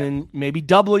 and then maybe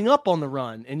doubling up on the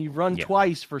run, and you run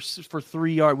twice for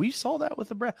 3 yards. We saw that with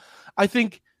the Browns. I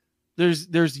think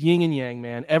there's yin and yang,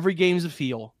 man. Every game's a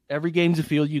feel.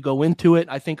 You go into it.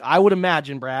 I would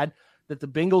imagine, Brad, that the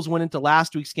Bengals went into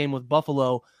last week's game with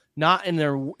Buffalo not in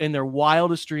their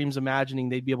wildest dreams imagining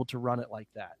they'd be able to run it like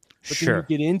that. But then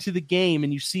you get into the game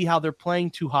and you see how they're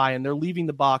playing too high and they're leaving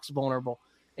the box vulnerable.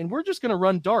 And we're just going to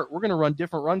run dart. We're going to run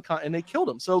different and they killed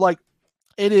them. So, like,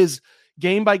 it is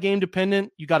game by game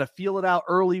dependent. You got to feel it out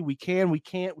early. We can't.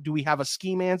 Do we have a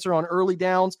scheme answer on early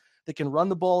downs that can run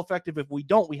the ball effective? If we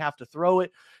don't, we have to throw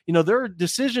it. You know, there are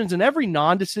decisions, and every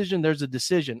non-decision, there's a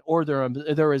decision, or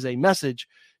there is a message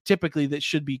typically that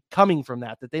should be coming from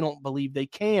that they don't believe they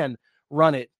can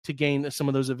run it to gain some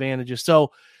of those advantages.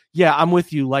 So, yeah, I'm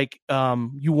with you. Like,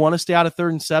 you want to stay out of 3rd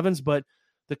and 7s, but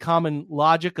the common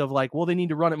logic of like, well, they need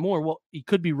to run it more. Well, you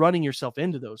could be running yourself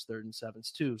into those 3rd and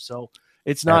 7s too. So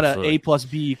it's not a plus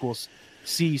B equals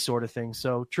C sort of thing.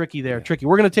 So tricky there. Tricky.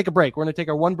 We're going to take a break. We're going to take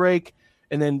our one break.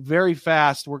 And then very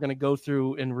fast, we're going to go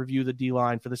through and review the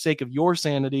D-line for the sake of your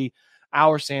sanity,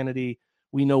 our sanity.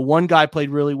 We know one guy played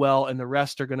really well and the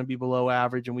rest are going to be below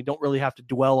average, and we don't really have to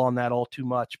dwell on that all too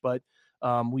much. But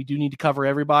we do need to cover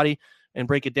everybody and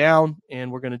break it down,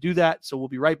 and we're going to do that. So we'll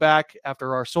be right back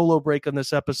after our solo break on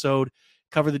this episode,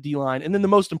 cover the D-line, and then the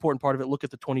most important part of it, look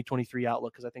at the 2023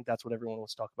 outlook, because I think that's what everyone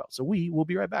wants to talk about. So we will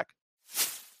be right back.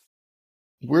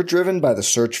 We're driven by the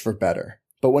search for better.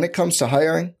 But when it comes to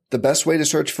hiring, the best way to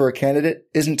search for a candidate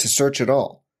isn't to search at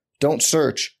all. Don't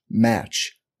search,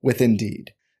 match with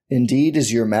Indeed. Indeed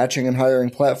is your matching and hiring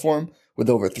platform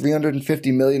with over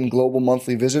 350 million global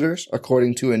monthly visitors,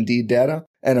 according to Indeed data,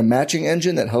 and a matching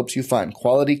engine that helps you find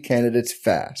quality candidates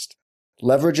fast.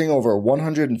 Leveraging over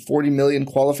 140 million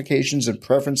qualifications and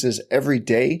preferences every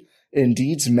day,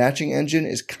 Indeed's matching engine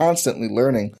is constantly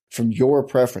learning from your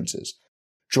preferences.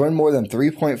 Join more than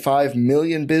 3.5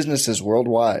 million businesses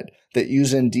worldwide that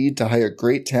use Indeed to hire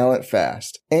great talent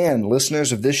fast. And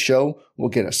listeners of this show will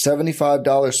get a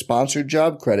 $75 sponsored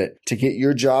job credit to get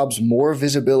your jobs more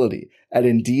visibility at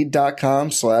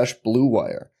Indeed.com/Blue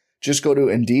Wire. Just go to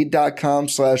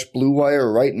Indeed.com/Blue Wire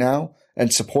right now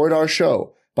and support our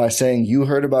show by saying you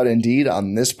heard about Indeed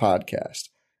on this podcast.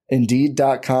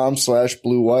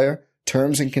 Indeed.com/Blue Wire.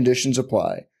 Terms and conditions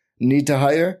apply. Need to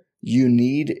hire? You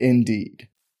need Indeed.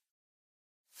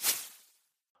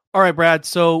 All right, Brad.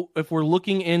 So if we're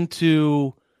looking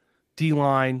into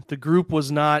D-line, the group was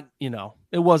not,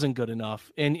 it wasn't good enough.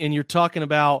 And you're talking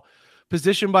about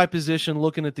position by position,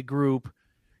 looking at the group.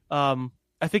 I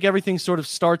think everything sort of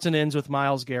starts and ends with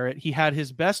Myles Garrett. He had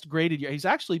his best graded year. He's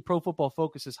actually Pro Football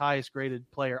Focus's highest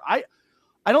graded player. I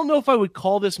don't know if I would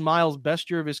call this Myles' best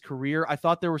year of his career. I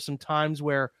thought there were some times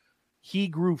where he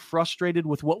grew frustrated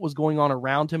with what was going on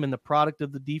around him and the product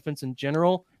of the defense in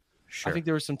general. Sure. I think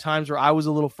there were some times where I was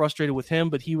a little frustrated with him,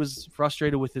 but he was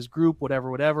frustrated with his group,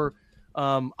 whatever.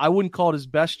 I wouldn't call it his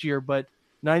best year, but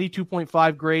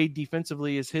 92.5 grade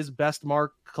defensively is his best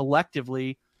mark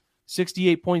collectively.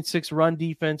 68.6 run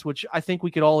defense, which I think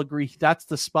we could all agree that's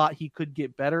the spot he could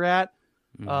get better at.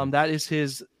 That is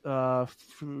his,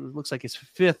 looks like his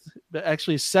fifth,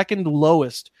 actually his second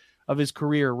lowest of his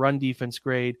career run defense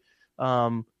grade.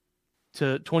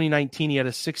 To 2019, he had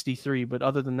a 63, but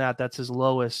other than that, that's his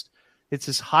lowest. It's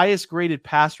his highest graded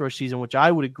pass rush season, which I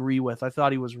would agree with. I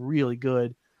thought he was really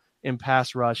good in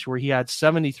pass rush, where he had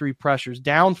 73 pressures,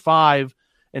 down 5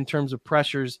 in terms of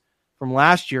pressures from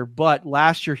last year. But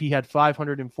last year he had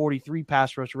 543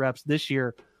 pass rush reps. This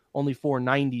year, only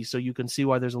 490. So you can see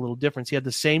why there's a little difference. He had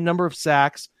the same number of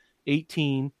sacks,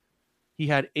 18. He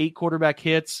had 8 quarterback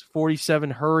hits,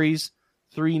 47 hurries,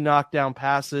 3 knockdown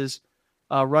passes.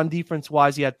 Run defense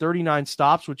wise, he had 39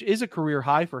 stops, which is a career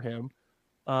high for him.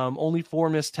 Only 4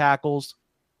 missed tackles,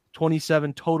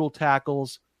 27 total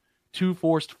tackles, 2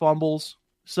 forced fumbles.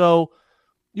 So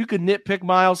you could nitpick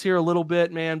Miles here a little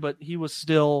bit, man, but he was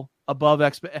still above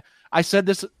expect. I said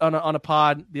this on a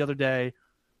pod the other day.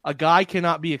 A guy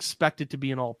cannot be expected to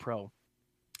be an all-pro.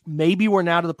 Maybe we're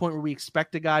now to the point where we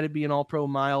expect a guy to be an all-pro,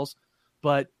 Miles,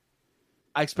 but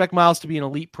I expect Miles to be an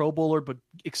elite Pro Bowler, but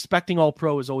expecting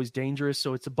all-pro is always dangerous,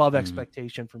 so it's above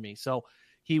expectation for me. So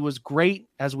he was great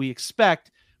as we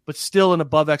expect, but still an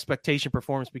above expectation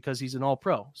performance because he's an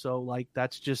all-pro. So, like,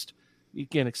 that's just,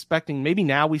 again, expecting. Maybe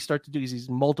now we start to do these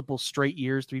multiple straight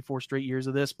years, 3-4 straight years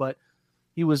of this, but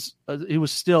he was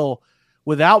still,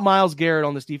 without Myles Garrett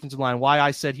on this defensive line, why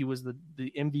I said he was the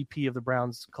MVP of the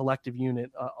Browns collective unit.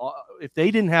 If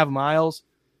they didn't have Myles,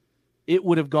 it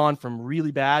would have gone from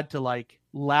really bad to, like,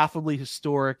 laughably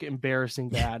historic, embarrassing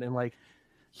bad. And, like,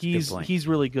 he's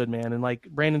really good, man. And, like,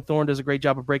 Brandon Thorne does a great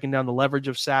job of breaking down the leverage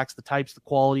of sacks, the types, the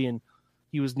quality, and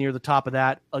he was near the top of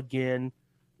that again.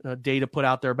 Data put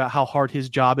out there about how hard his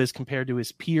job is compared to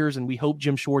his peers, and we hope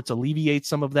Jim Schwartz alleviates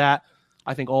some of that.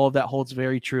 I think all of that holds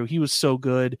very true. He was so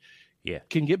good. Yeah.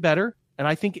 Can get better. And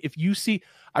I think if you see,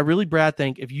 Brad,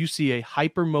 think if you see a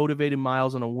hyper motivated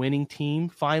Miles on a winning team,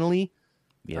 finally,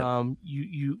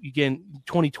 you again,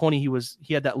 2020,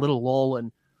 he had that little lull,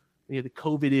 and he had the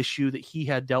COVID issue that he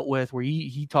had dealt with where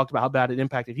he talked about how bad it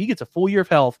impacted. If he gets a full year of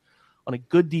health on a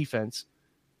good defense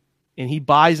and he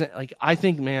buys it, like, I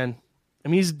think, man, I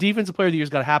mean, he's defensive player of the year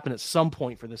has got to happen at some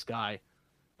point for this guy.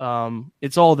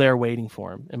 It's all there waiting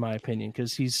for him, in my opinion,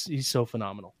 because he's so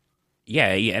phenomenal. Yeah,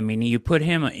 I mean, you put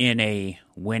him in a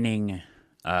winning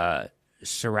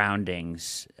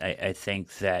surroundings, I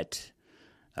think that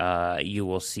you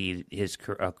will see his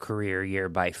career year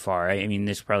by far. I mean,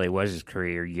 this probably was his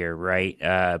career year,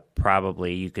 right?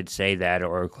 Probably you could say that,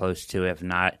 or close to, if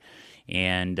not.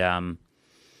 And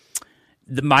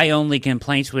my only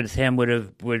complaints with him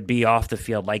would be off the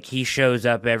field. Like, he shows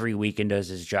up every week and does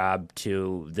his job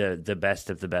to the best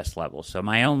of the best level. So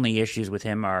my only issues with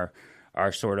him are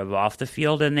sort of off the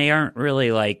field, and they aren't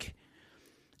really like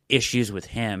issues with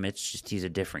him. It's just he's a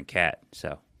different cat.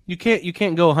 So you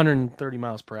can't go 130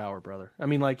 miles per hour, brother. I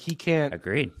mean, like, he can't.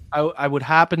 Agreed. I would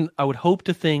hope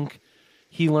to think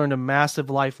he learned a massive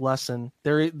life lesson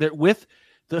there with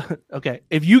the. Okay,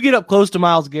 if you get up close to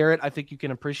Myles Garrett, I think you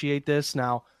can appreciate this.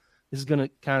 Now, this is going to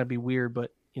kind of be weird,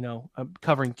 but, you know, I'm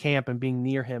covering camp and being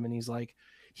near him, and he's like,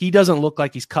 he doesn't look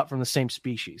like he's cut from the same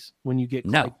species. When you get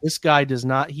no, like, this guy does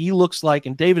not. He looks like,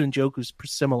 and David Njoku's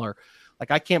similar.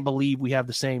 Like, I can't believe we have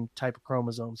the same type of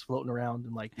chromosomes floating around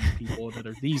in, like, these people that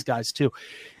are these guys too.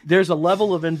 There's a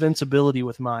level of invincibility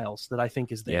with Myles that I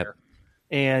think is there. Yep.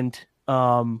 And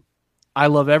I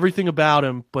love everything about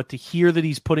him, but to hear that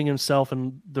he's putting himself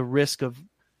in the risk of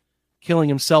killing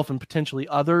himself and potentially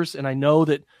others. And I know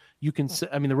that you can,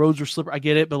 I mean, the roads were slippery. I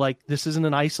get it, but, like, this isn't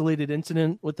an isolated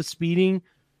incident with the speeding.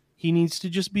 He needs to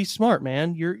just be smart,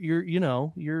 man. You're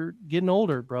getting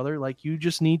older, brother. Like, you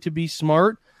just need to be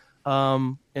smart.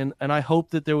 And I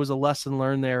hope that there was a lesson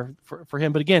learned there for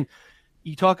him. But again,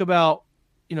 you talk about,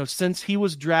 you know, since he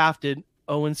was drafted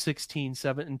 0-16,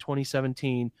 7 in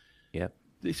 2017, yep,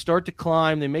 they start to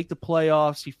climb. They make the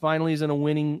playoffs. He finally is in a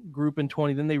winning group in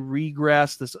 20. Then they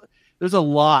regress. There's a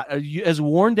lot. As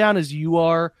worn down as you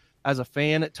are as a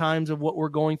fan at times of what we're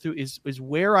going through is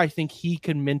where I think he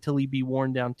can mentally be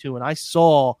worn down too. And I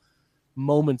saw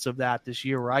moments of that this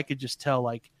year where I could just tell,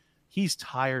 like, he's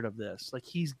tired of this. Like,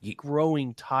 he's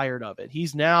growing tired of it.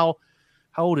 He's now,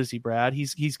 how old is he, Brad?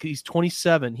 He's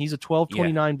 27. He's a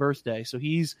 12/29 birthday. So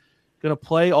he's going to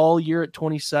play all year at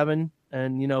 27.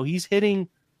 And, you know, he's hitting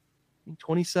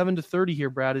 27 to 30 here,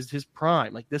 Brad, is his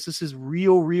prime. Like, this is his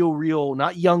real,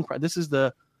 not young prime. This is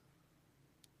the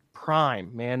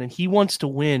prime, man. And he wants to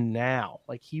win now.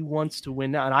 Like, he wants to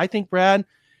win now. And I think, Brad,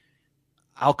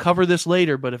 I'll cover this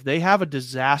later, but if they have a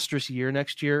disastrous year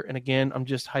next year, and again, I'm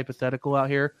just hypothetical out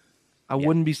here, I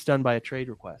wouldn't be stunned by a trade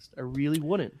request. I really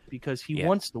wouldn't, because he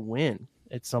wants to win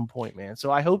at some point, man.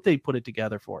 So I hope they put it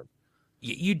together for him.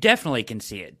 You definitely can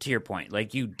see it, to your point.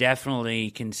 Like, you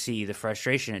definitely can see the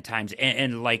frustration at times.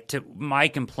 And like, to my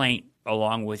complaint,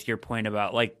 along with your point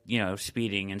about, like, you know,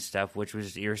 speeding and stuff, which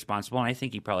was irresponsible. And I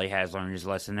think he probably has learned his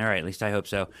lesson there. At least I hope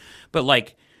so. But,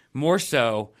 like, more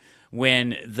so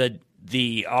when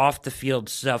the off the field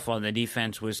stuff on the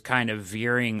defense was kind of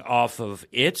veering off of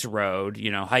its road, you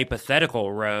know,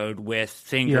 hypothetical road with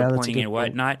finger pointing and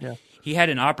whatnot. Yeah. He had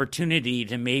an opportunity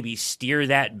to maybe steer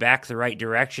that back the right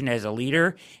direction as a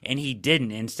leader, and he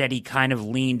didn't. Instead, he kind of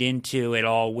leaned into it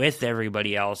all with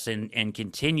everybody else and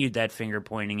continued that finger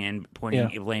pointing and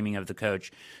blaming of the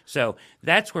coach. So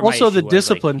that's where also my issue the was,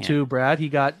 discipline like, too, Brad. He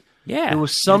got there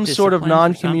was the some sort of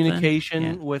discipline for non-communication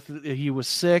something. with he was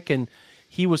sick and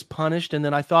he was punished, and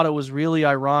then I thought it was really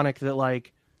ironic that,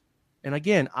 like, and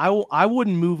again, I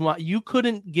wouldn't move you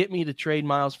couldn't get me to trade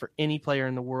Miles for any player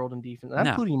in the world in defense,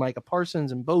 including Micah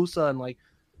Parsons and Bosa, and, like,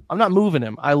 I'm not moving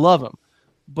him. I love him.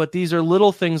 But these are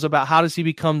little things about how does he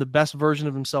become the best version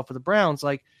of himself for the Browns.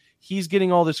 Like, he's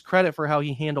getting all this credit for how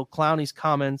he handled Clowney's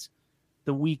comments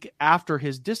the week after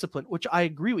his discipline, which I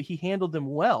agree with. He handled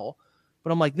them well.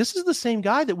 But I'm like, this is the same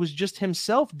guy that was just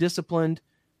himself disciplined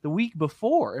the week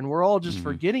before, and we're all just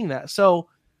forgetting that. So,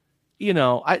 you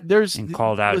know,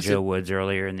 called out Joe Woods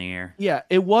earlier in the year. Yeah,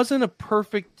 it wasn't a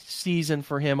perfect season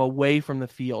for him away from the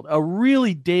field. A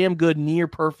really damn good, near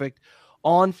perfect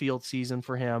on-field season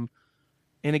for him.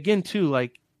 And again, too,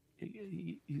 like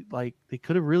they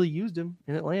could have really used him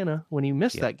in Atlanta when he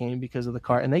missed that game because of the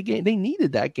car, and they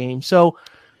needed that game. So,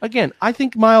 again, I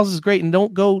think Miles is great, and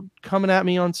don't go coming at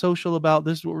me on social about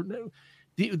this.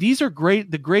 These are great.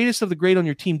 The greatest of the great on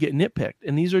your team get nitpicked,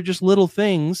 and these are just little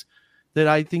things that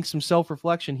I think some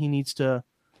self-reflection he needs to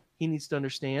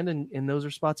understand, and those are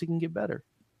spots he can get better.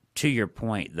 To your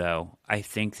point, though, I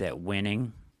think that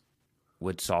winning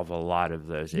would solve a lot of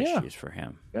those issues for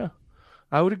him. Yeah,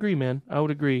 I would agree, man. I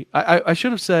would agree. I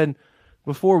should have said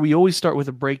before, we always start with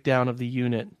a breakdown of the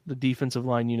unit, the defensive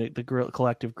line unit, the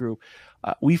collective group.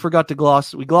 We forgot to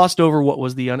glossed over what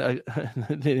was the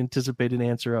anticipated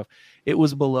answer of. It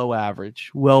was below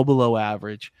average, well below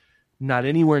average, not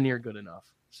anywhere near good enough.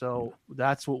 So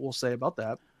that's what we'll say about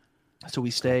that. So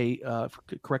we stay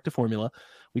correct the formula.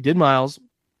 We did Miles.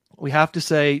 We have to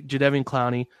say Jadeveon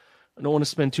Clowney. I don't want to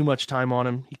spend too much time on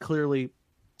him. He clearly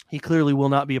will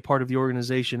not be a part of the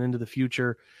organization into the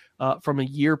future. From a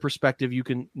year perspective,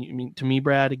 to me,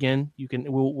 Brad, again,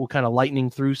 we'll kind of lightning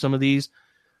through some of these.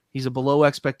 He's a below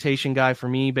expectation guy for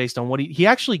me based on what he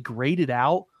actually graded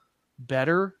out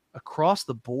better across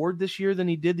the board this year than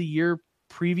he did the year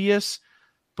previous.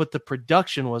 But the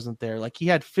production wasn't there. Like, he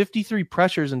had 53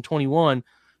 pressures in 21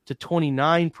 to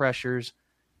 29 pressures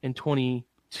in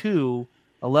 22,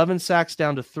 11 sacks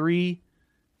down to 3,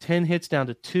 10 hits down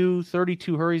to 2,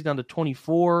 32 hurries down to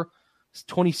 24,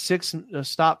 26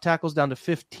 stop tackles down to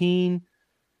 15.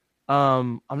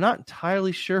 I'm not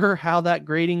entirely sure how that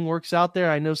grading works out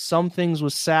there. I know some things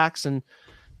with sacks, and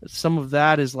some of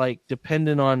that is, like,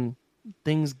 dependent on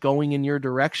things going in your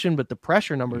direction, but the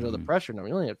pressure numbers are the pressure number.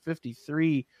 He only had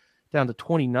 53 down to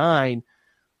 29.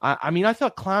 I mean, I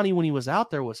thought Clowney, when he was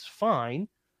out there, was fine,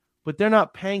 but they're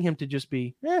not paying him to just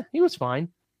be, he was fine.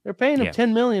 They're paying him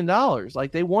 $10 million.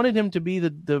 Like, they wanted him to be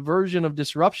the version of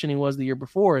disruption he was the year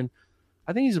before. And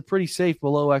I think he's a pretty safe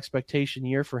below expectation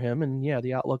year for him. And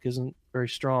the outlook isn't very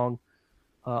strong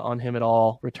on him at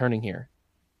all returning here.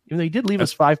 Even though he did leave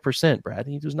us 5%, Brad.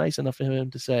 He was nice enough for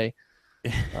him to say,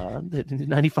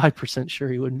 95% sure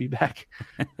he wouldn't be back.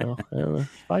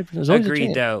 5%.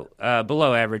 Agreed, though.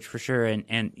 Below average for sure.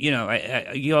 And you know,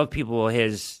 you have people,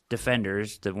 his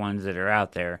defenders, the ones that are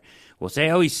out there, will say,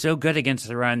 "Oh, he's so good against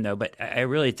the run," though. But I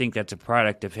really think that's a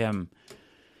product of him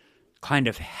kind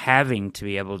of having to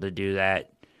be able to do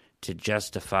that to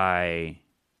justify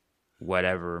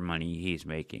whatever money he's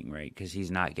making, right? Because he's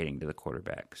not getting to the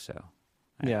quarterback. So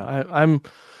I'm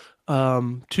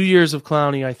 2 years of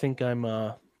Clowney. I think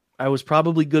I was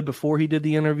probably good before he did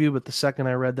the interview, but the second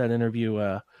I read that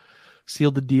interview,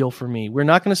 sealed the deal for me. We're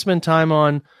not going to spend time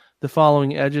on the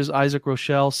following edges: Isaac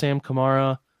Rochelle, Sam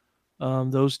Kamara.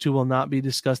 Those two will not be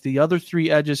discussed. The other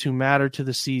three edges who matter to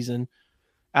the season: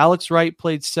 Alex Wright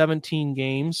played 17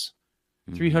 games,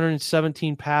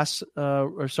 311 pass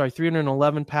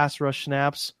rush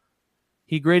snaps.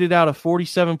 He graded out a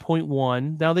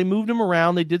 47.1. Now, they moved him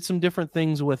around. They did some different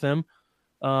things with him.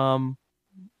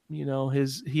 He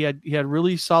had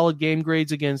really solid game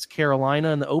grades against Carolina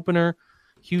in the opener.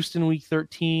 Houston week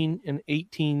 13 and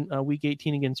week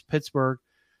 18 against Pittsburgh.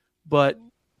 But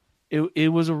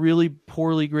it was a really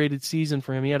poorly graded season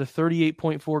for him. He had a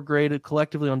 38.4 grade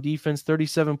collectively on defense,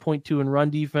 37.2 in run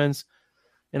defense,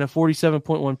 and a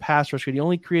 47.1 pass rush grade. He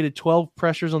only created 12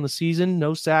 pressures on the season,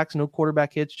 no sacks, no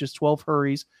quarterback hits, just 12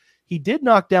 hurries. He did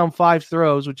knock down 5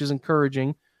 throws, which is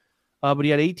encouraging, but he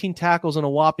had 18 tackles and a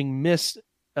whopping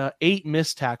 8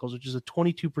 missed tackles, which is a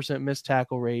 22% missed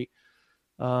tackle rate.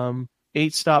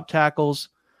 8 stop tackles.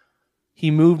 He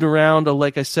moved around,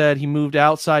 like I said, he moved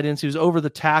outside in. So he was over the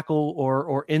tackle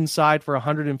or inside for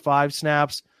 105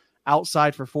 snaps,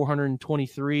 outside for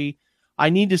 423. I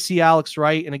need to see Alex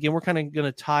Wright. And again, we're kind of going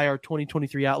to tie our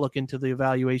 2023 outlook into the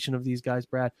evaluation of these guys,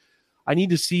 Brad. I need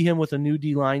to see him with a new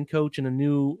D-line coach and a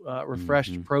new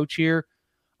refreshed approach here.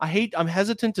 I'm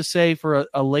hesitant to say for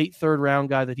a late third round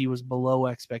guy that he was below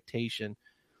expectation.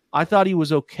 I thought he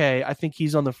was okay. I think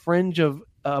he's on the fringe of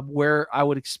where I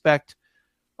would expect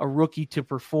a rookie to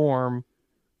perform.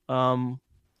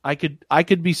 I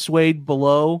could be swayed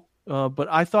below, but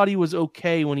I thought he was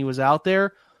okay when he was out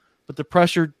there, but the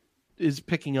pressure is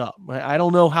picking up. I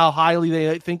don't know how highly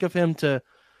they think of him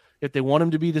if they want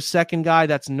him to be the second guy.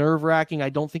 That's nerve-wracking. I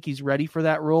don't think he's ready for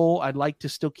that role. I'd like to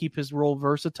still keep his role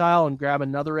versatile and grab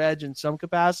another edge in some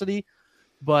capacity,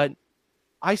 but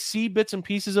I see bits and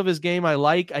pieces of his game I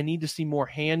like. I need to see more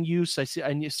hand use. I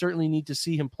certainly need to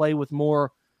see him play with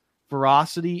more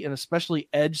ferocity, and especially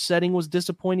edge setting was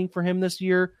disappointing for him this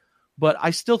year. But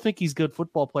I still think he's a good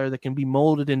football player that can be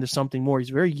molded into something more. He's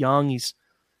very young. He's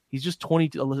just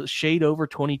 20, a shade over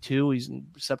 22. He's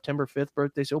September 5th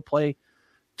birthday, so he'll play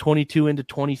 22 into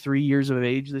 23 years of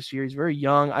age this year. He's very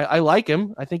young. I like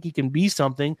him. I think he can be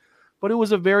something, but it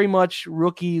was a very much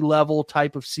rookie level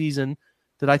type of season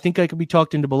that I think I could be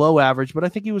talked into below average, but I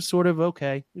think he was sort of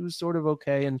okay.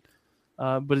 And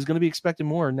but is going to be expected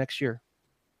more next year.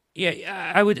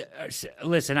 Yeah, I would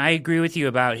listen. I agree with you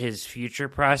about his future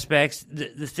prospects.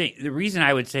 The reason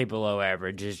I would say below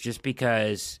average is just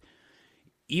because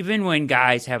even when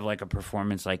guys have like a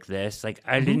performance like this, like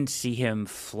I didn't see him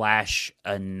flash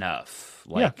enough.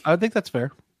 Yeah, I think that's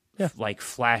fair. Yeah, like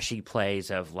flashy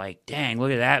plays of like, dang,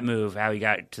 look at that move, how he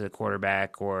got to the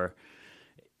quarterback, or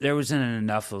there wasn't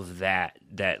enough of that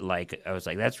like I was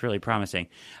like, that's really promising.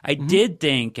 I did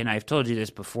think, and I've told you this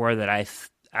before, that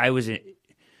I was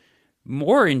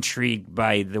more intrigued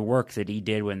by the work that he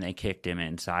did when they kicked him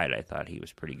inside. I thought he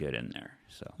was pretty good in there.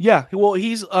 So yeah, well,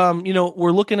 he's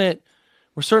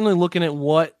we're certainly looking at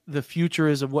what the future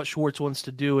is of what Schwartz wants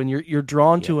to do, and you're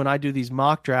drawn to, and I do these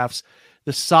mock drafts,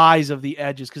 the size of the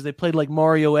edges, because they played like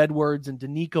Mario Edwards and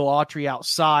Danico Autry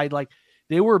outside, like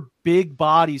they were big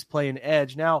bodies playing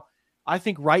edge. Now, I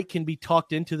think Wright can be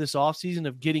talked into this offseason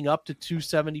of getting up to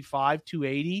 275,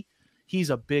 280. He's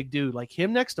a big dude. Like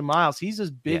him next to Miles, he's as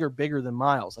big or bigger than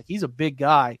Miles. Like he's a big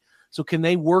guy. So can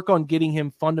they work on getting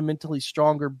him fundamentally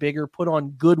stronger, bigger, put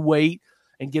on good weight,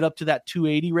 and get up to that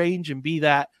 280 range and be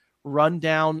that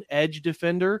rundown edge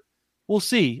defender? We'll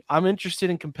see. I'm interested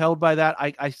and compelled by that.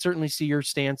 I certainly see your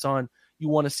stance on you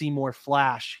want to see more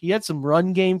flash. He had some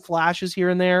run game flashes here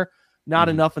and there, not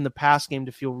enough in the pass game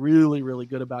to feel really, really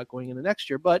good about going into next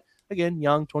year. But again,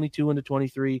 young, 22 into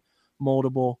 23,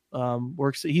 moldable.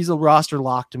 Works. He's a roster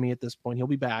lock to me at this point. He'll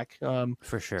be back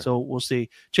for sure. So we'll see.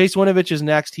 Chase Winovich is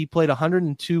next. He played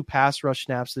 102 pass rush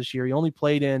snaps this year. He only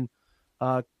played in,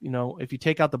 if you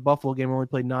take out the Buffalo game, only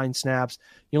played 9 snaps.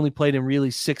 He only played in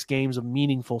really 6 games of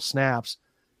meaningful snaps.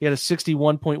 He had a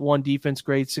 61.1 defense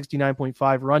grade,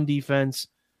 69.5 run defense.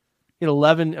 He had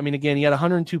 11. I mean, again, he had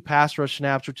 102 pass rush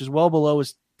snaps, which is well below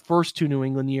his first 2 New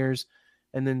England years.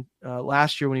 And then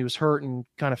last year when he was hurt and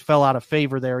kind of fell out of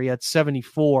favor there, he had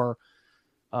 74.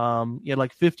 He had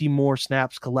like 50 more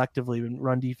snaps collectively in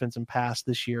run defense and pass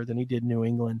this year than he did in New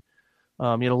England. He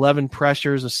had 11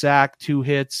 pressures, a sack, 2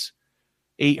 hits,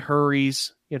 8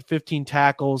 hurries. He had 15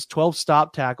 tackles, 12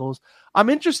 stop tackles. I'm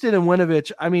interested in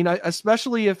Winovich. I mean,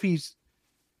 especially if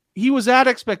he was at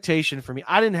expectation for me.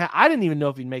 I didn't even know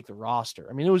if he'd make the roster.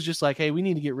 I mean, it was just like, hey, we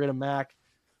need to get rid of Mac.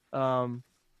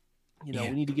 We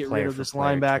need to get rid of this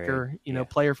linebacker,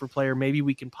 player for player. Maybe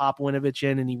we can pop Winovich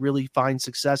in and he really finds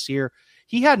success here.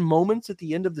 He had moments at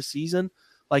the end of the season.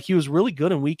 Like he was really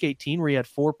good in week 18 where he had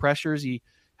 4 pressures. He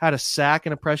had a sack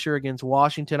and a pressure against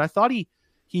Washington. I thought he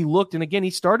looked, and again, he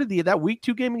started that week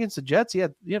 2 game against the Jets. He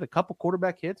had a couple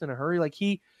quarterback hits in a hurry. Like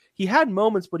he had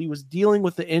moments, but he was dealing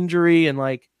with the injury. And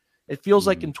like, it feels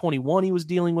like in 21, he was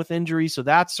dealing with injury. So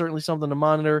that's certainly something to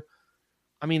monitor.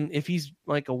 I mean, if he's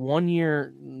like a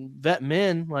 1-year vet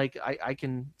min, like I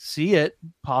can see it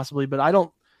possibly, but I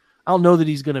don't know that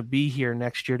he's going to be here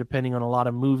next year, depending on a lot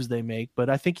of moves they make.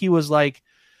 But I think he was like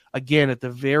again, at the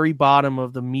very bottom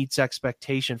of the meets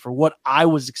expectation for what I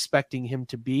was expecting him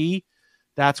to be.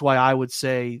 That's why I would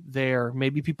say there.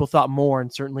 Maybe people thought more,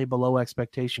 and certainly below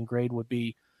expectation grade would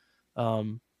be,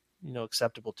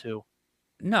 acceptable too.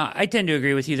 No, I tend to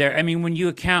agree with you there. I mean, when you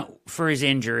account for his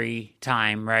injury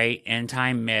time, right, and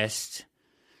time missed,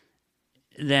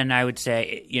 then I would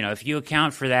say, if you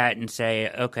account for that and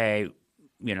say, okay,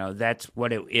 that's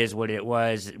what it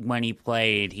was when he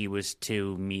played, he was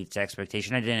to meet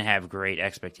expectation. I didn't have great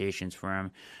expectations for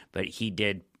him, but he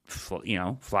did,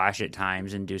 flash at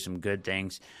times and do some good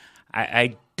things.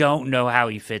 I don't know how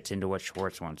he fits into what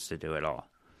Schwartz wants to do at all.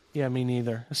 Yeah, me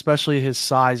neither, especially his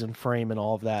size and frame and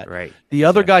all of that. Right. The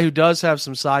other guy who does have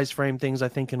some size frame things I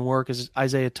think can work is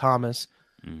Isaiah Thomas.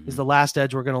 Mm-hmm. Is the last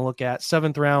edge we're going to look at.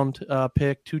 7th round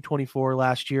pick, 224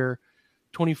 last year,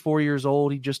 24 years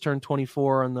old. He just turned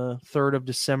 24 on the 3rd of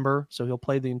December, so he'll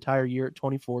play the entire year at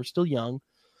 24. Still young.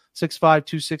 6'5",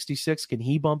 266. Can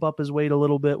he bump up his weight a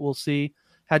little bit? We'll see.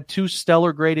 Had 2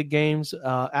 stellar graded games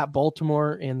at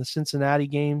Baltimore and the Cincinnati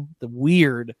game. The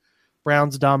weird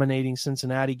Browns dominating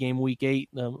Cincinnati game week 8,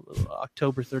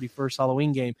 October 31st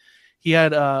Halloween game. He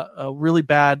had a really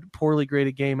bad, poorly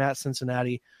graded game at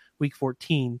Cincinnati week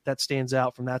 14. That stands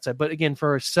out from that side. But again,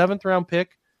 for a 7th round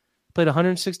pick, played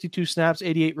 162 snaps,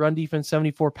 88 run defense,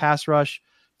 74 pass rush,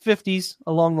 50s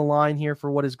along the line here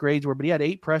for what his grades were. But he had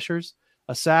 8 pressures,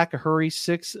 a sack, a hurry, a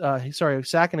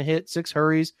sack and a hit, 6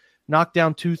 hurries, knocked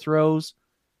down 2 throws.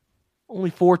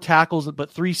 Only 4 tackles,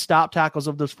 but 3 stop tackles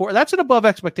of those 4. That's an above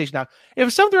expectation. Now, if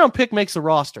a 7th round pick makes the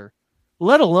roster,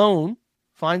 let alone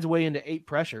finds a way into 8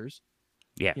 pressures,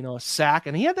 a sack,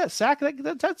 and he had that sack,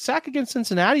 that sack against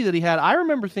Cincinnati that he had. I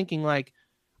remember thinking, I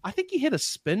think he hit a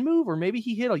spin move, or maybe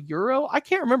he hit a euro. I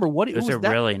can't remember what it was. It was a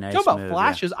really nice move. Talk about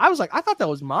flashes. Yeah. I thought that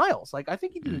was Miles. I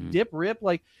think he did a dip rip.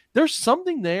 There's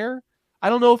something there. I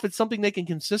don't know if it's something they can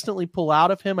consistently pull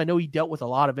out of him. I know he dealt with a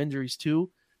lot of injuries too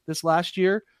this last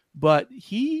year. But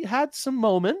he had some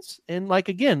moments, and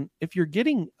again, if you're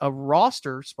getting a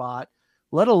roster spot,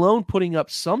 let alone putting up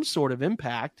some sort of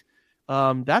impact,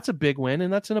 that's a big win,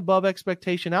 and that's an above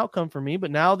expectation outcome for me.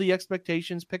 But now the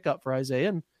expectations pick up for Isaiah,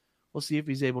 and we'll see if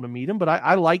he's able to meet him. But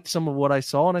I liked some of what I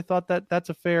saw, and I thought that's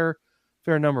a fair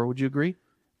number. Would you agree?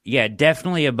 Yeah,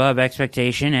 definitely above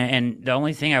expectation. And the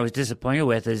only thing I was disappointed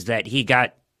with is that he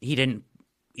didn't,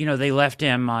 they left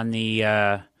him on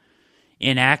the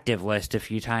inactive list a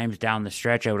few times down the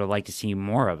stretch. I would have liked to see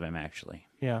more of him, actually.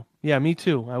 Yeah, me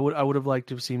too. I would have liked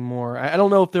to have seen more. I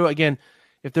don't know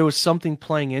if there was something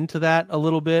playing into that a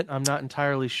little bit. I'm not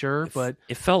entirely sure, but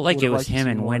it felt like it was him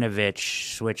and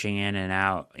Winovich switching in and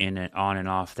out, on and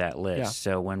off that list. Yeah.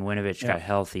 So when Winovich got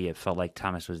healthy, it felt like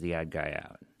Thomas was the odd guy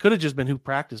out. Could have just been who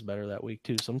practiced better that week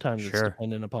too. Sometimes it's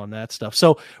dependent upon that stuff.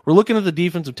 So we're looking at the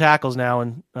defensive tackles now,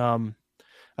 and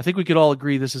I think we could all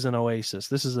agree this is an oasis.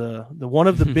 This is the one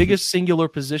of the biggest singular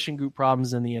position group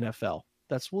problems in the NFL.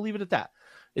 We'll leave it at that.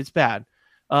 It's bad.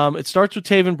 It starts with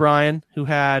Taven Bryan, who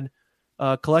had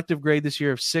a collective grade this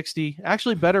year of 60.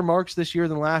 Actually, better marks this year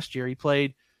than last year. He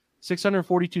played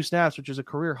 642 snaps, which is a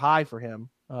career high for him.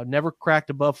 Never cracked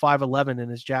above 5'11" in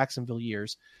his Jacksonville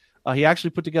years. He actually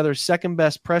put together his second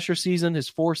best pressure season. His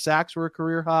 4 sacks were a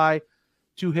career high.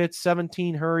 2 hits,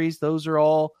 17 hurries. Those are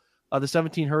all. The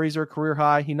 17 hurries are a career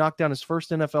high. He knocked down his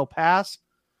first NFL pass.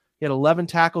 He had 11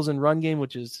 tackles in run game,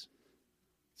 which is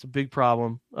it's a big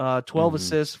problem. 12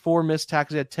 assists, 4 missed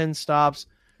tackles. He had 10 stops.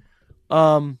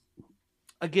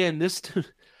 Again,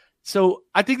 so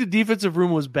I think the defensive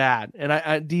room was bad,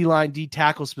 and D-line,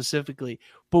 D-tackle specifically.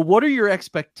 But what are your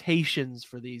expectations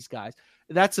for these guys?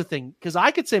 That's the thing, because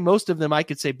I could say most of them,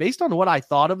 based on what I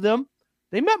thought of them,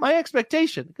 they met my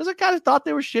expectation, because I kind of thought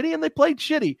they were shitty, and they played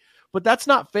shitty. But that's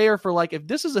not fair for if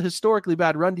this is a historically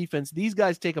bad run defense, these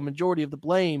guys take a majority of the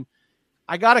blame.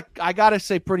 I gotta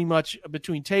say pretty much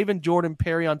between Taven, Jordan,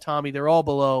 Perry, Tommy, they're all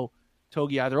below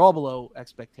Togiai. They're all below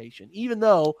expectation. Even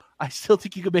though I still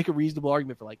think you could make a reasonable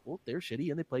argument for they're shitty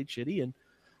and they played shitty. And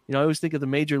I always think of the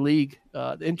Major League,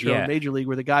 the intro of Major League,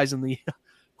 where the guys in the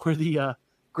where the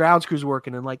grounds crews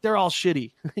working and they're all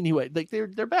shitty anyway.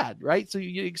 They're bad, right? So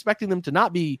you're expecting them to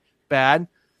not be bad.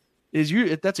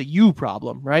 That's a you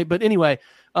problem, right? But anyway,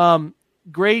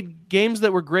 grade games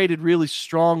that were graded really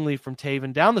strongly from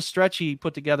Taven. Down the stretch, he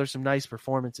put together some nice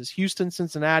performances. Houston,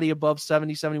 Cincinnati above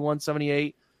 70, 71,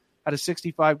 78. Had a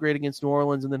 65 grade against New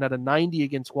Orleans, and then had a 90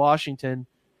 against Washington,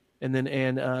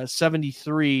 and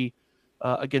 73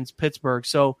 against Pittsburgh.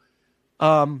 So,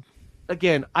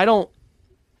 again,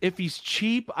 if he's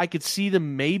cheap, I could see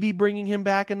them maybe bringing him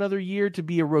back another year to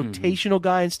be a rotational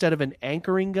guy instead of an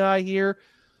anchoring guy here.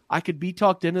 I could be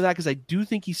talked into that because I do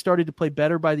think he started to play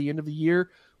better by the end of the year.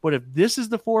 But if this is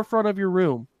the forefront of your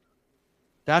room,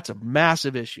 that's a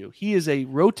massive issue. He is a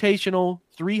rotational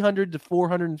 300 to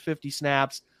 450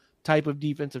 snaps type of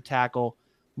defensive tackle.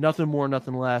 Nothing more,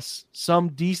 nothing less. Some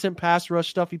decent pass rush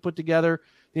stuff he put together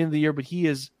at the end of the year, but he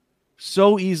is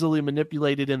so easily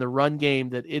manipulated in the run game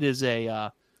that it is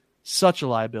such a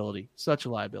liability. Such a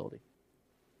liability.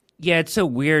 Yeah, it's so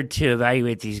weird to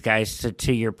evaluate these guys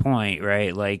to your point,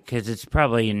 right? Like, because it's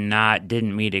probably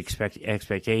didn't meet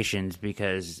expectations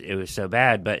because it was so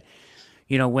bad. But,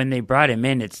 when they brought him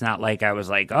in, it's not like I was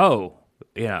like, oh,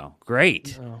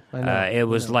 great. No, I know, it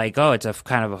was like, oh, it's a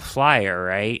kind of a flyer,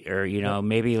 right? Or,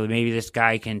 maybe this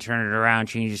guy can turn it around,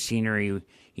 change the scenery.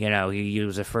 He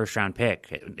was a first-round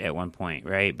pick at one point,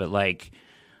 right? But, like,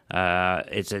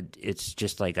 it's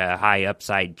just like a high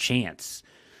upside chance.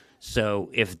 So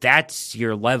if that's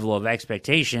your level of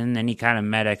expectation, then he kind of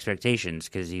met expectations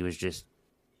because he was just,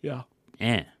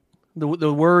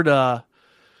 The word,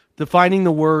 defining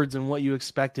the words and what you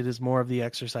expected is more of the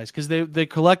exercise because they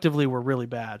collectively were really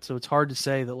bad. So it's hard to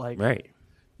say that right.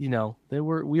 We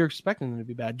were expecting them to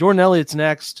be bad. Jordan Elliott's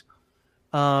next.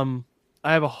 I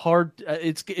have a hard.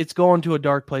 It's going to a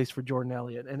dark place for Jordan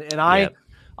Elliott, and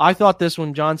I thought this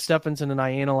when John Stephenson and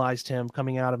I analyzed him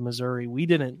coming out of Missouri. We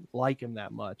didn't like him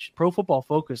that much. Pro Football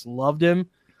Focus loved him.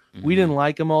 Mm-hmm. We didn't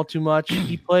like him all too much.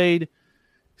 He played.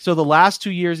 So the last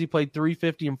 2 years he played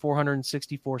 350 and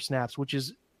 464 snaps, which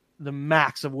is the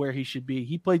max of where he should be.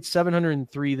 He played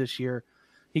 703 this year.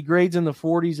 He grades in the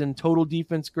 40s in total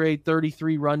defense grade,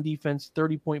 33 run defense,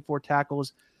 30.4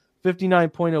 tackles,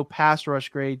 59.0 pass rush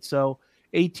grade. So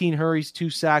 18 hurries,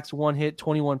 2 sacks, 1 hit,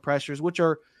 21 pressures, which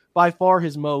are by far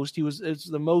his most. It's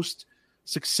the most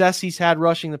success he's had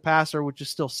rushing the passer, which is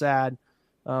still sad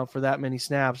for that many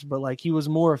snaps. But like he was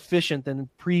more efficient than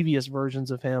previous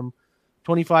versions of him.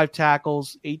 25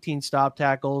 tackles, 18 stop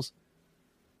tackles.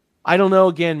 I don't know.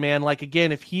 Again, man,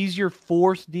 if he's your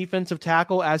fourth defensive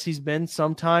tackle, as he's been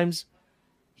sometimes,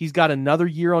 he's got another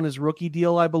year on his rookie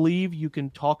deal, I believe. You can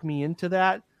talk me into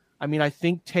that. I mean, I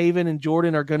think Taven and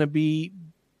Jordan are going to be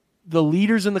the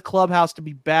leaders in the clubhouse to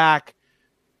be back.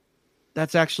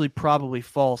 That's actually probably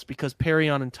false because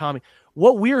Perrion and Tommy,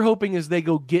 what we're hoping is they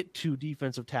go get 2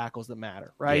 defensive tackles that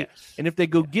matter, right? Yes. And if they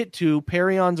go get 2,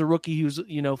 Perrion's a rookie who's,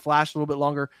 flashed a little bit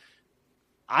longer.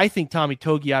 I think Tommy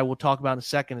Togiai, I will talk about in a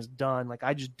second, is done. Like,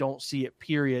 I just don't see it,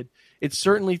 period. It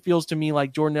certainly feels to me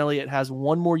like Jordan Elliott has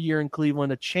one more year in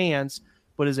Cleveland, a chance,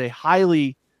 but is a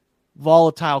highly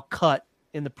volatile cut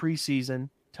in the preseason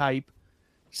type.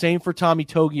 Same for Tommy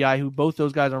Togiai, who both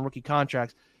those guys are on rookie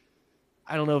contracts.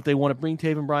 I don't know if they want to bring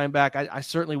Taven Bryan back. I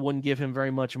certainly wouldn't give him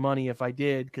very much money if I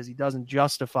did because he doesn't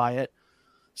justify it.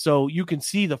 So you can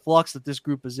see the flux that this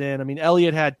group is in. I mean,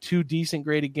 Elliott had 2 decent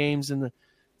graded games in the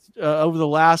over the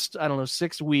last,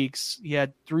 6 weeks. He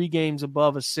had 3 games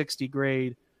above a 60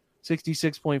 grade,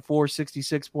 66.4,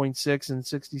 66.6, and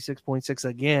 66.6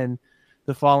 again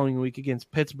the following week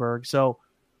against Pittsburgh. So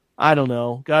I don't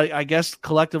know. I guess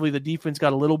collectively the defense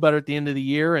got a little better at the end of the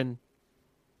year, and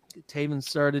Taven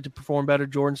started to perform better.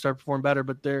 Jordan started to perform better,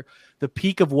 but they're the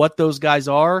peak of what those guys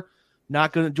are.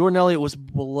 Not going to. Jordan Elliott was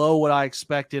below what I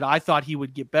expected. I thought he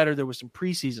would get better. There was some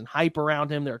preseason hype around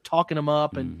him. They're talking him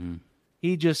up, and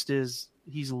he just is.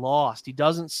 He's lost. He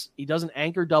doesn't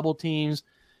anchor double teams.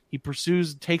 He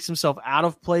takes himself out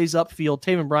of plays upfield.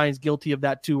 Taven Bryan's guilty of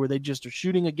that too, where they just are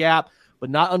shooting a gap, but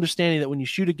not understanding that when you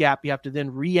shoot a gap, you have to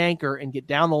then re-anchor and get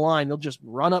down the line. They'll just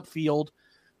run upfield,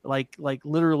 like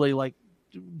literally like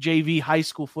JV high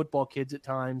school football kids at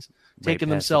times, taking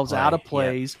themselves out of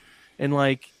plays. Yeah. And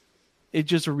like, it's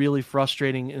just really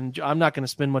frustrating. And I'm not going to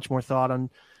spend much more thought on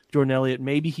Jordan Elliott.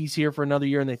 Maybe he's here for another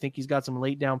year and they think he's got some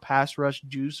late down pass rush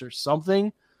juice or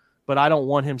something, but I don't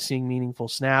want him seeing meaningful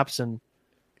snaps. And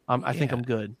I think I'm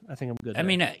good. I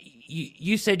mean,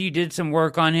 you said you did some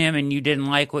work on him and you didn't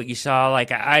like what you saw.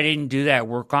 Like, I didn't do that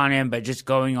work on him, but just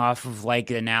going off of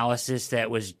like analysis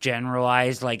that was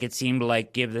generalized, like it seemed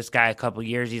like give this guy a couple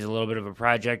years. He's a little bit of a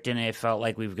project, and it felt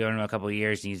like we've given him a couple of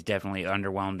years and he's definitely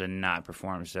underwhelmed and not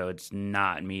performed. So did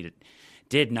not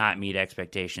meet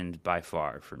expectations by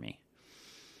far for me.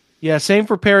 Yeah, same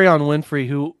for Perrion Winfrey,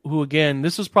 who again,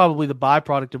 this was probably the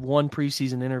byproduct of one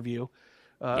preseason interview.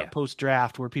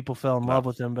 Post-draft where people fell in love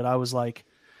with him. But I was like,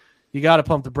 you got to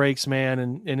pump the brakes, man.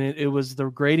 And it was,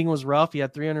 the grading was rough. He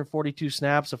had 342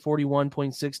 snaps, a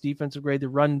 41.6 defensive grade, the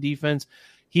run defense.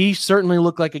 He certainly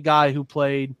looked like a guy who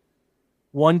played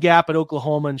one gap at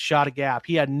Oklahoma and shot a gap.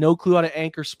 He had no clue how to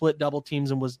anchor split double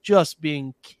teams and was just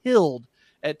being killed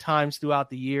at times throughout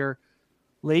the year.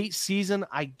 Late season,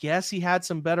 I guess he had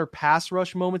some better pass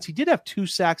rush moments. He did have 2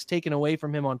 sacks taken away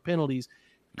from him on penalties,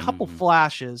 a couple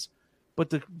flashes. but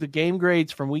the game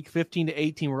grades from week 15 to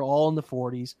 18 were all in the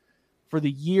 40s. For the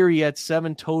year, he had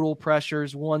 7 total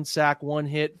pressures, 1 sack, 1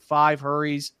 hit, 5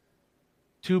 hurries,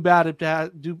 2 batted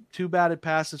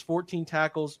passes, 14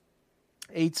 tackles,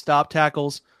 8 stop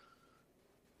tackles.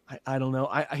 I don't know.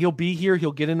 He'll be here.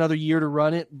 He'll get another year to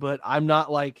run it, but I'm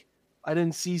not like, I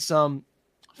didn't see some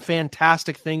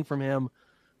fantastic thing from him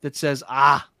that says,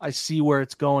 I see where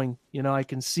it's going. I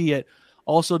can see it.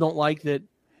 Also don't like that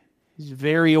he's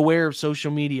very aware of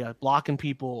social media, blocking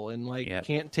people, and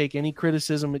can't take any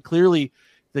criticism. But clearly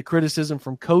the criticism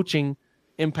from coaching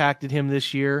impacted him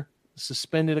this year.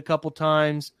 Suspended a couple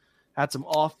times, had some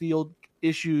off-field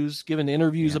issues, given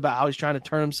interviews about how he's trying to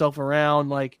turn himself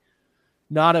around.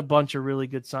 Not a bunch of really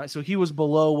good signs. So he was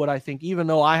below what I think, even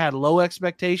though I had low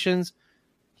expectations,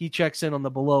 he checks in on the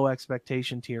below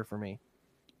expectation tier for me.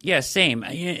 Yeah, same.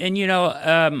 And,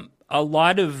 a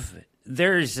lot of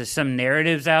there's some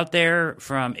narratives out there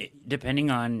from, depending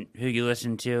on who you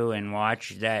listen to and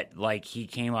watch, that he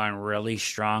came on really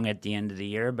strong at the end of the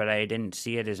year, but I didn't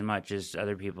see it as much as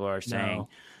other people are saying.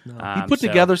 No. He put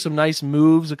together some nice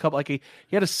moves. He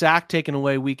had a sack taken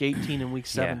away week 18 and week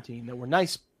 17 that were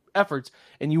nice efforts.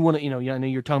 And you want to, I know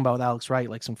you're talking about with Alex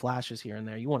Wright, some flashes here and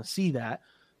there. You want to see that.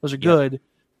 Those are good,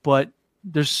 but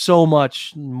there's so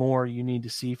much more you need to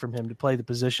see from him to play the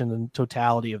position and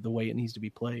totality of the way it needs to be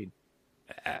played.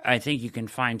 I think you can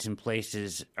find some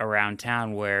places around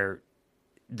town where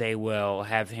they will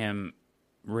have him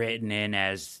written in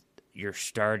as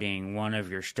one of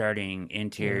your starting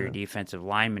interior defensive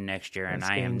linemen next year, and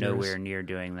I am nowhere near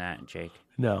doing that, Jake.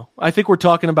 No, I think we're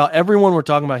talking about everyone we're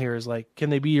talking about here is can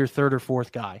they be your third or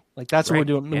fourth guy? That's what we're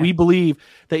doing. Yeah. We believe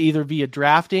that either via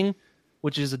drafting,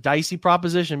 which is a dicey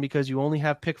proposition because you only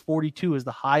have pick 42 as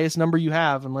the highest number you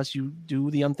have unless you do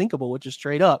the unthinkable, which is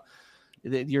trade up.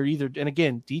 You're either, and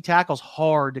again, D tackle's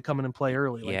hard to come in and play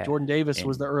early. Jordan Davis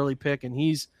was the early pick, and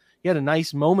he had a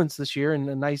nice moments this year and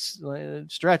a nice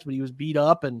stretch, but he was beat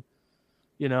up, and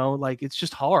it's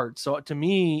just hard. So to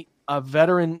me, a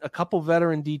couple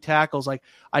veteran D tackles,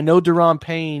 I know Daron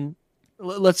Payne.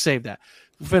 Let's save that.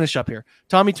 We'll finish up here.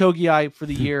 Tommy Togiai for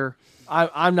the year.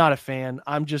 I'm not a fan.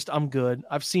 I'm good.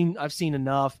 I've seen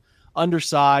enough.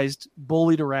 Undersized,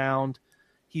 bullied around.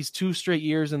 He's 2 straight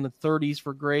years in the 30s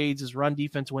for grades. His run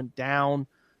defense went down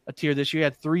a tier this year. He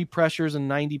had 3 pressures and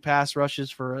 90 pass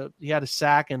rushes he had a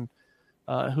sack, and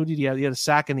who did he have? He had a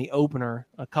sack in the opener,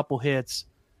 a couple hits.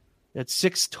 He had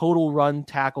 6 total run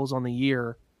tackles on the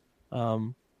year,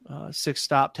 6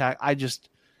 stop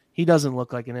he doesn't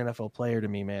look like an NFL player to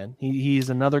me, man. He's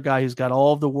another guy who's got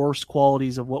all of the worst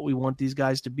qualities of what we want these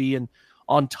guys to be, and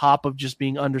on top of just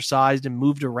being undersized and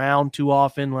moved around too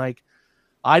often,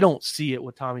 I don't see it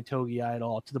with Tommy Togiai at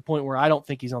all, to the point where I don't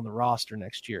think he's on the roster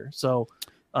next year. So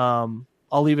I'll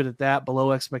leave it at that,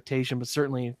 below expectation, but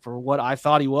certainly for what I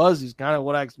thought he was, he's kind of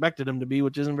what I expected him to be,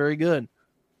 which isn't very good.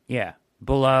 Yeah,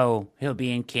 below. He'll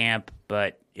be in camp,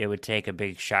 but it would take a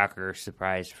big shocker or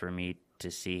surprise for me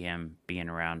to see him being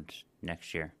around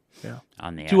next year. Yeah.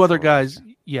 On the 2 other guys.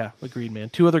 Roster. Yeah, agreed, man.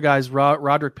 2 other guys.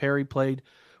 Roderick Perry played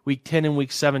week 10 and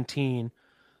week 17.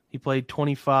 He played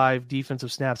 25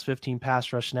 defensive snaps, 15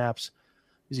 pass rush snaps.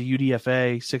 He's a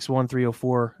UDFA, 6'1",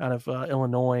 304 out of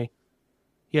Illinois.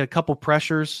 He had a couple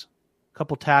pressures, a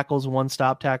couple tackles, 1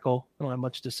 stop tackle. I don't have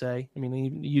much to say. I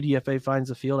mean, UDFA finds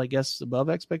the field, I guess, above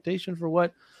expectation for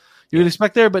what you would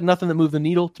expect there, but nothing that moved the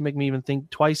needle to make me even think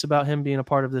twice about him being a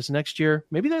part of this next year.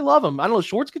 Maybe they love him. I don't know.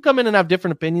 Schwartz could come in and have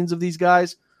different opinions of these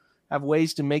guys, have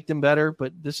ways to make them better,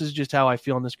 but this is just how I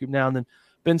feel in this group now. And then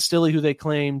Ben Stille, who they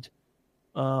claimed,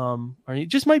 or it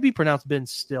just might be pronounced Ben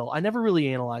Still. I never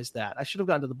really analyzed that. I should have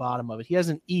gotten to the bottom of it. He has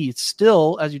an E. It's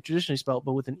still, as you traditionally spell it,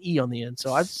 but with an E on the end.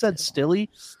 So I've said Stilly.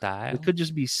 Style. It could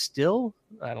just be Still.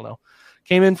 I don't know.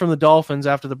 Came in from the Dolphins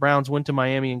after the Browns went to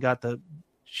Miami and got the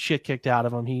shit kicked out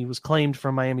of him. He was claimed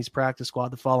from Miami's practice squad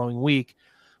the following week.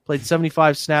 Played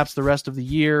 75 snaps the rest of the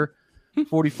year.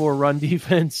 44 run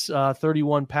defense,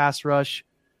 31 pass rush.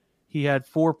 He had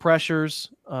 4 pressures,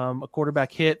 a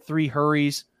quarterback hit, 3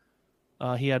 hurries.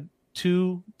 He had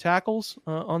 2 tackles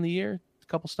on the year, a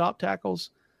couple stop tackles.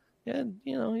 And,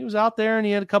 he was out there and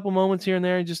he had a couple moments here and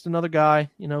there. Just another guy,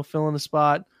 filling the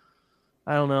spot.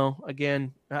 I don't know.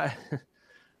 Again,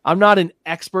 I'm not an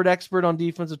expert on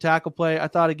defensive tackle play. I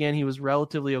thought, again, he was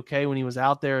relatively okay when he was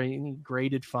out there. He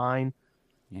graded fine.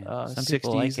 Yeah, some 60s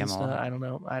people like him. I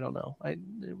don't know.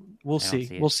 We'll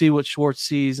see. We'll see what Schwartz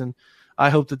sees, and I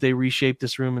hope that they reshape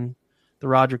this room, and the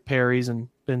Roderick Perrys and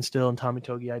Ben Still and Tommy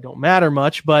Togiai don't matter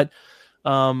much, but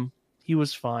he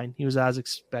was fine. He was as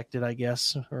expected, I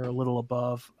guess, or a little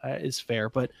above is fair.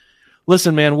 But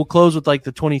Listen, man, we'll close with like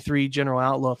the 23 general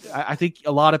outlook. I think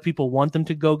a lot of people want them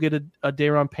to go get a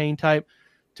Daron Payne type.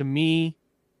 To me,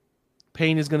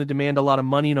 Payne is going to demand a lot of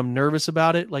money, and I'm nervous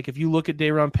about it. Like if you look at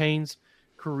Daron Payne's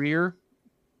career,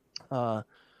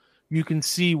 you can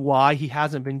see why he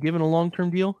hasn't been given a long-term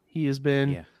deal. He has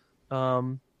been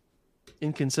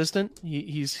inconsistent.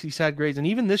 He's had grades, and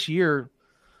even this year,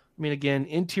 I mean, again,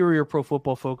 interior Pro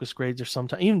Football Focus grades are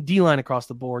sometimes, even D-line across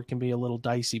the board can be a little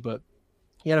dicey, but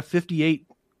he had a 58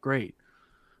 grade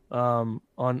on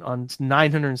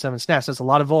 907 snaps. That's a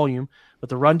lot of volume, but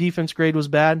the run defense grade was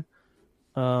bad,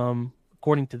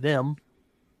 according to them,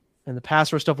 and the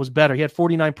pass rush stuff was better. He had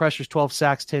 49 pressures, 12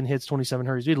 sacks, 10 hits, 27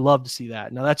 hurries. We'd love to see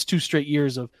that. Now, that's 2 straight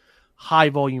years of high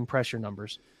volume pressure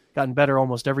numbers. Gotten better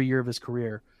almost every year of his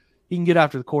career. He can get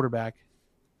after the quarterback.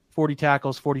 40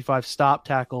 tackles, 45 stop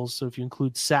tackles. So if you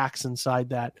include sacks inside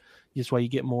that, that's why you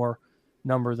get more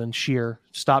number than sheer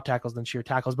stop tackles than sheer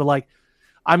tackles. But like,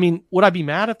 I mean, would I be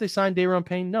mad if they signed Daron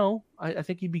Payne? No, I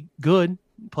think he'd be good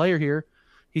player here.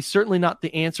 He's certainly not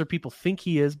the answer people think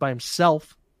he is by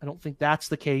himself. I don't think that's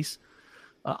the case.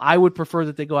 I would prefer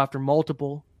that they go after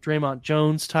multiple Draymond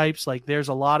Jones types. Like there's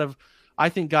a lot of, I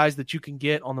think, guys that you can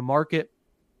get on the market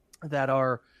that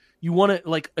are, you want to,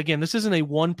 like, again, this isn't a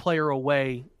one player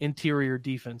away interior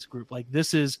defense group. Like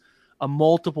this is a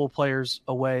multiple players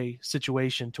away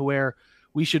situation to where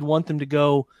we should want them to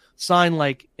go sign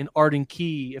like an Arden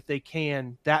Key if they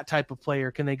can, that type of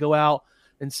player. Can they go out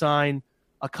and sign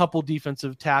a couple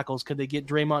defensive tackles? Can they get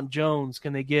Draymond Jones?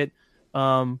 Can they get,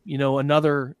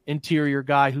 another interior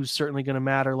guy who's certainly going to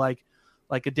matter, like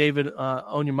a David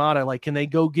Onyemata? Like, can they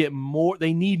go get more?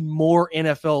 They need more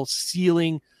NFL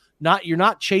ceiling. You're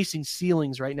not chasing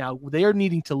ceilings right now. They are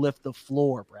needing to lift the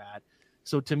floor, Brad.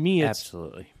 So to me, it's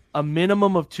absolutely a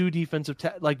minimum of 2 defensive,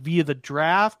 like via the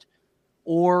draft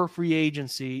or free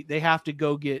agency. They have to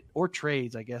go get, or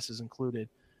trades, I guess is included,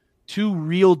 2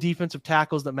 real defensive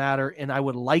tackles that matter. And I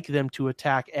would like them to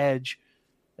attack edge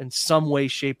in some way,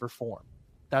 shape, or form.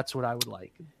 That's what I would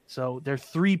like. So they're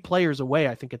 3 players away,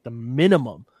 I think, at the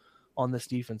minimum on this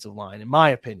defensive line, in my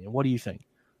opinion. What do you think?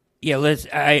 Yeah,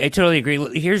 I totally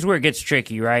agree. Here's where it gets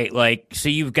tricky, right? Like, so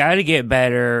you've got to get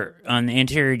better on the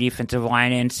interior defensive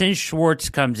line, and since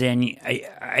Schwartz comes in,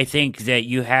 I think that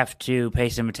you have to pay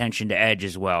some attention to edge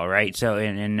as well, right? So,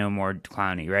 and no more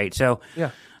Clowney, right? So, yeah.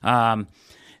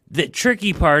 The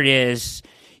tricky part is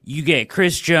you get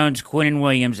Chris Jones, Quinnen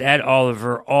Williams, Ed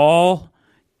Oliver, all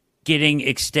getting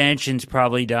extensions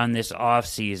probably done this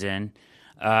offseason.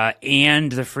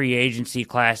 And the free agency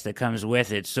class that comes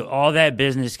with it. So all that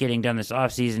business getting done this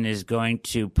offseason is going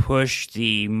to push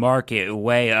the market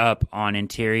way up on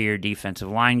interior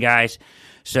defensive line guys.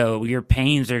 So your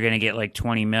Paynes are going to get like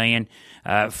 $20 million.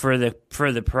 For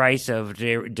the price of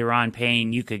Daron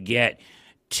Payne, you could get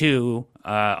 2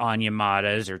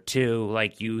 Onyematas or 2,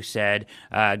 like you said,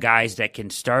 guys that can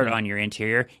start on your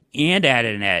interior and add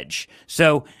an edge.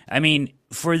 So, I mean,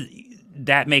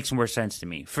 that makes more sense to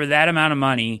me. For that amount of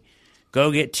money,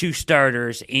 go get 2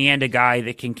 starters and a guy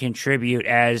that can contribute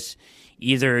as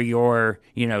either your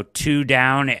 2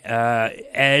 down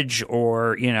edge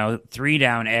or 3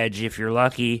 down edge if you're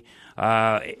lucky,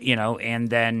 and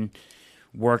then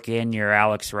work in your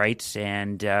Alex Wrights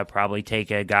and probably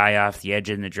take a guy off the edge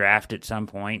in the draft at some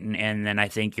point, and then I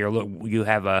think you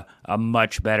have a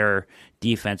much better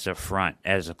defensive front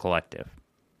as a collective.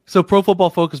 So Pro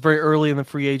Football Focus very early in the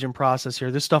free agent process here.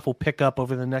 This stuff will pick up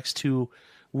over the next 2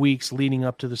 weeks leading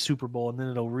up to the Super Bowl, and then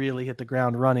it'll really hit the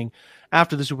ground running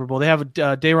after the Super Bowl. They have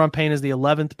Daron Payne as the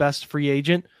 11th best free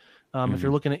agent. If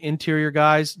you're looking at interior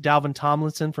guys, Dalvin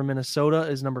Tomlinson from Minnesota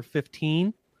is number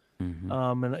 15.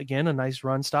 And again, a nice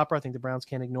run stopper. I think the Browns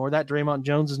can't ignore that. Draymond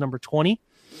Jones is number 20.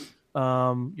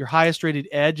 Your highest rated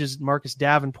edge is Marcus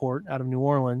Davenport out of New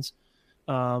Orleans.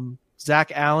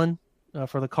 Zach Allen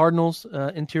for the Cardinals,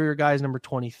 interior guy is number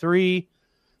 23.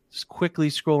 Just quickly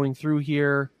scrolling through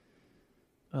here,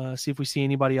 see if we see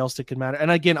anybody else that could matter. And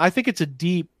again, I think it's a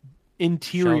deep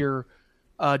interior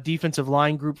defensive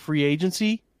line group free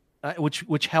agency,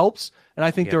 which helps. And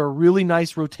I think there are really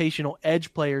nice rotational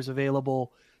edge players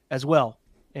available as well.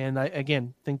 And I,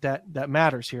 again, think that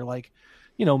matters here. Like,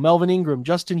 Melvin Ingram,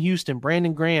 Justin Houston,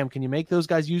 Brandon Graham. Can you make those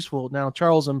guys useful? Now,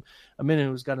 Charles Aminu,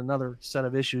 who's got another set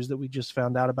of issues that we just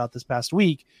found out about this past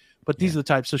week. But these are the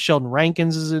types. So Sheldon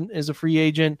Rankins is a free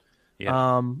agent.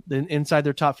 Yeah. Then inside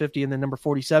their top 50. And then number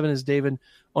 47 is David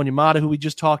Onyemata, who we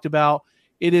just talked about.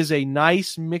 It is a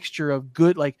nice mixture of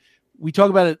good, like we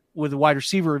talk about it with the wide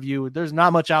receiver review. There's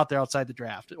not much out there outside the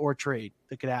draft or trade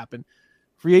that could happen.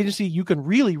 Free agency, you can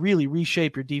really, really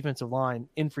reshape your defensive line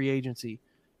in free agency.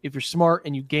 if you're smart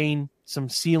and you gain some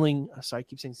I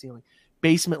keep saying ceiling,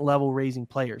 basement level raising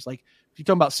players. Like if you're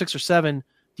talking about 6 or 7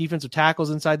 defensive tackles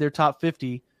inside their top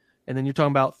 50, and then you're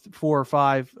talking about 4 or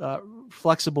 5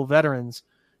 flexible veterans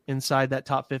inside that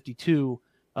top 52.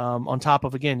 On top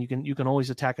of, again, you can always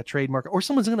attack a trade market, or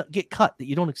someone's going to get cut that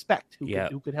you don't expect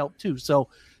who could help too. So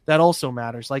that also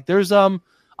matters. Like there's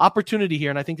opportunity here,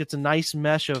 and I think it's a nice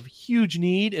mesh of huge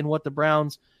need and what the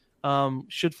Browns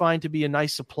should find to be a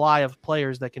nice supply of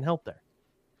players that can help there.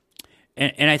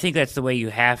 And I think that's the way you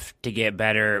have to get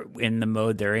better in the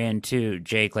mode they're in too,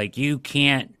 Jake. Like you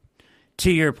can't,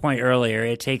 to your point earlier,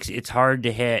 it's hard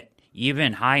to hit.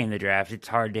 Even high in the draft, it's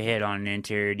hard to hit on an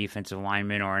interior defensive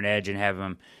lineman or an edge and have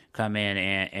them come in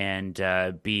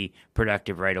and be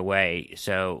productive right away.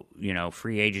 So,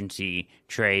 free agency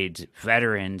trades,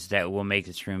 veterans that will make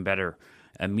this room better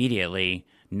immediately,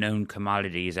 known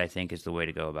commodities, I think is the way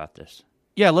to go about this.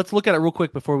 Yeah, let's look at it real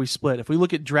quick before we split. If we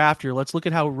look at draft year, let's look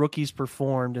at how rookies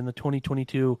performed in the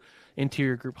 2022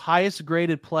 interior group. Highest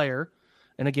graded player,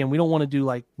 and again, we don't want to do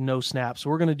like no snaps. So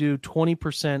we're going to do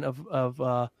 20% of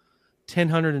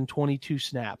 1,022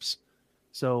 snaps.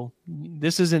 So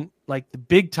this isn't like the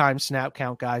big time snap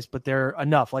count guys, but they're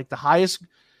enough. Like the highest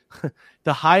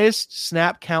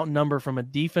snap count number from a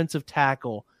defensive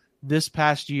tackle this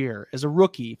past year as a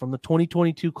rookie from the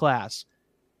 2022 class,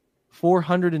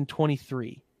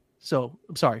 423. So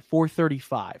I'm sorry,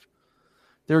 435.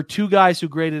 There are 2 guys who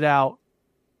graded out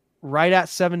right at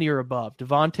 70 or above: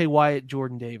 Devontae Wyatt,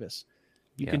 Jordan Davis.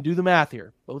 You can do the math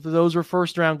here. Both of those were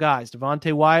first-round guys.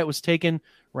 Devontae Wyatt was taken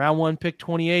round 1, pick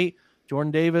 28.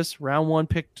 Jordan Davis, round 1,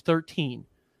 pick 13.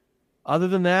 Other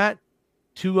than that,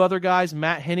 2 other guys,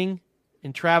 Matt Henning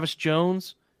and Travis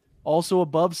Jones, also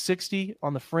above 60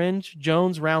 on the fringe.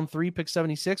 Jones, round 3, pick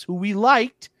 76, who we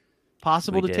liked,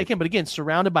 possible to take him. But again,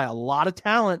 surrounded by a lot of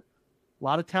talent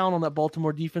on that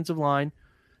Baltimore defensive line.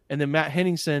 And then Matt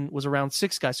Henningsen was around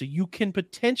 6 guys. So you can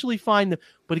potentially find them.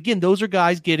 But again, those are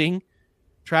guys getting...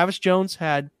 Travis Jones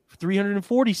had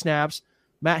 340 snaps.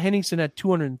 Matt Henningsen had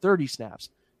 230 snaps.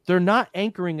 They're not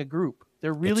anchoring a group.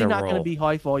 They're really not going to be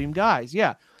high-volume guys.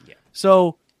 Yeah.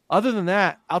 So other than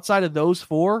that, outside of those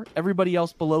 4, everybody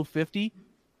else below 50,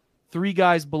 3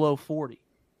 guys below 40.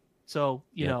 So,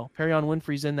 Perion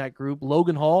Winfrey's in that group.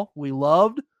 Logan Hall, we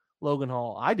loved Logan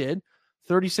Hall. I did.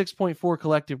 36.4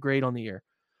 collective grade on the year.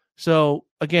 So,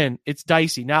 again, it's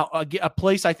dicey. Now, a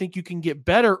place I think you can get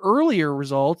better earlier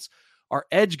results are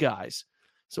edge guys.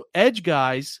 So edge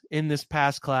guys in this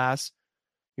past class,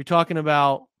 you're talking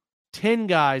about 10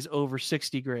 guys over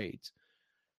 60 grades.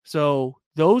 So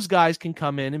those guys can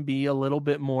come in and be a little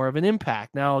bit more of an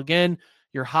impact. Now, again,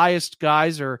 your highest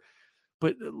guys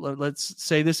but let's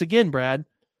say this again, Brad.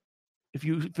 If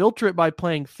you filter it by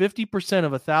playing 50%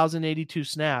 of 1,082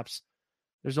 snaps,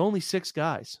 there's only 6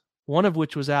 guys, one of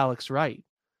which was Alex Wright.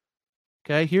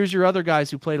 Okay, here's your other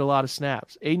guys who played a lot of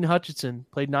snaps. Aiden Hutchinson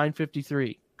played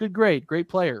 953. Good grade, great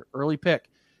player, early pick.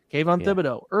 Kayvon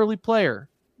Thibodeau, early player,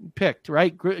 picked,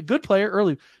 right? Good player,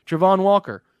 early. Trevon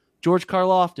Walker, George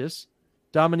Karlaftis,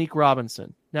 Dominique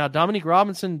Robinson. Now, Dominique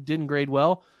Robinson didn't grade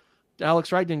well.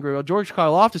 Alex Wright didn't grade well. George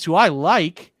Karlaftis, who I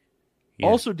like,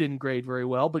 also didn't grade very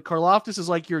well. But Karlaftis is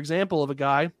like your example of a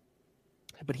guy,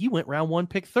 but he went round 1,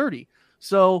 pick 30.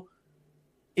 So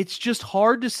it's just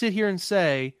hard to sit here and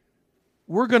say,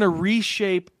 we're going to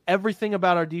reshape everything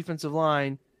about our defensive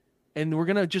line, and we're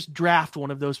going to just draft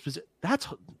one of those positions. That's,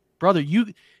 brother,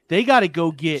 they got to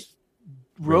go get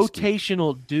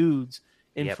rotational dudes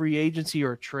in free agency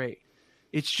or trade.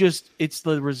 It's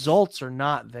the results are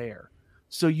not there.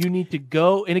 So you need to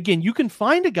go, and again, you can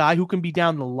find a guy who can be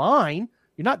down the line.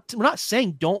 We're not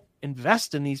saying don't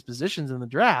invest in these positions in the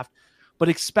draft, but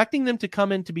expecting them to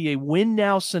come in to be a win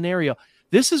now scenario.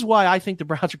 This is why I think the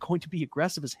Browns are going to be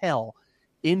aggressive as hell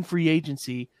in free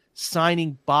agency,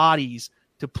 signing bodies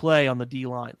to play on the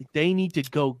D-line. They need to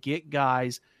go get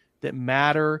guys that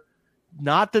matter.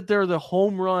 Not that they're the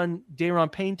home run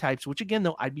Daron Payne types, which again,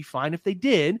 though, I'd be fine if they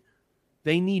did.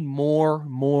 They need more.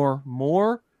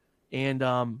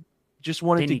 And just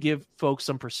wanted to give folks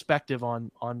some perspective on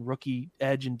rookie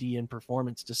edge and DN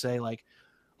performance to say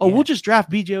we'll just draft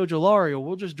BJ Ojulari, or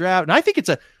we'll just draft. And I think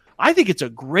it's a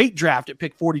great draft at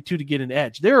pick 42 to get an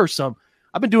edge. There are some,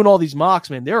 I've been doing all these mocks,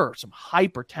 man. There are some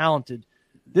hyper talented.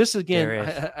 This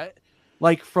again,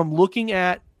 like from looking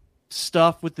at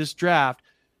stuff with this draft,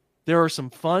 there are some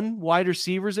fun wide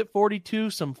receivers at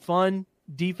 42, some fun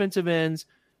defensive ends,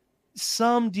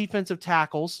 some defensive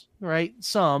tackles, right?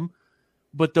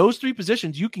 But those 3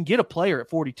 positions, you can get a player at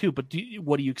 42, but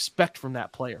what do you expect from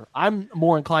that player? I'm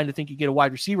more inclined to think you get a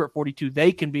wide receiver at 42.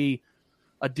 They can be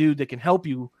a dude that can help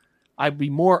you. I'd be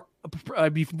more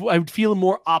would feel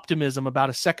more optimism about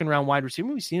a second round wide receiver.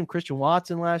 We've seen him, Christian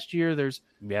Watson last year. There's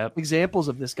examples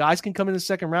of this. Guys can come in the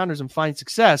second rounders and find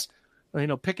success.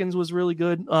 Pickens was really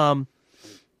good.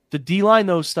 The D-line,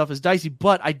 though, stuff is dicey,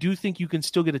 but I do think you can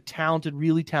still get a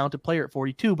really talented player at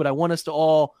 42. But I want us to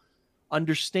all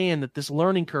understand that this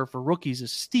learning curve for rookies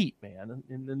is steep, man.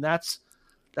 And that's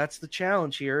the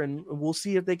challenge here. And we'll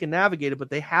see if they can navigate it, but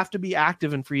they have to be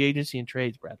active in free agency and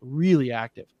trades, Brad. Really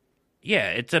active. Yeah,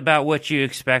 it's about what you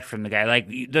expect from the guy. Like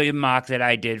the mock that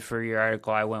I did for your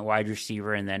article, I went wide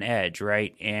receiver and then edge,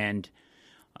 right? And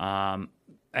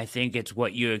I think it's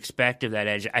what you expect of that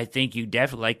edge. I think you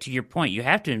definitely, like to your point, you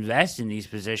have to invest in these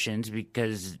positions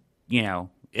because,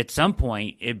 at some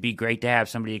point it'd be great to have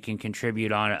somebody that can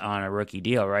contribute on a rookie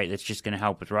deal, right? That's just going to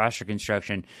help with roster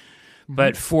construction. Mm-hmm.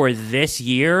 But for this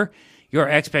year, your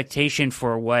expectation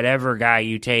for whatever guy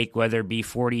you take, whether it be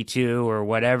 42 or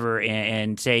whatever,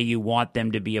 and say you want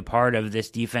them to be a part of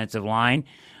this defensive line,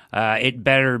 it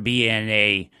better be in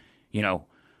a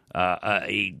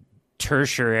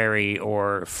tertiary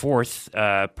or fourth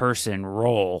person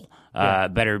role.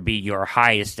 Better be your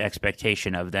highest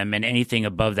expectation of them, and anything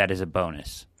above that is a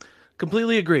bonus.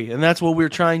 Completely agree, and that's what we're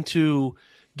trying to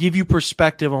give you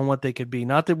perspective on what they could be.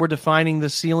 Not that we're defining the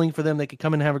ceiling for them; they could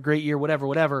come in and have a great year,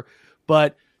 whatever.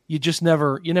 But you just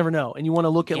never know, and you want to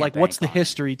look at what's the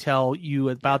history tell you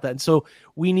about that. And so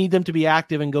we need them to be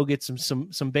active and go get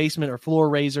some basement or floor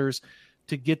raisers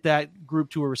to get that group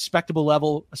to a respectable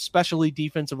level, especially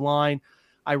defensive line.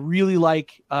 I really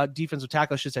like defensive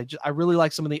tackle, I should say. I really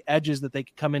like some of the edges that they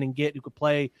could come in and get who could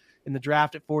play in the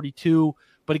draft at 42.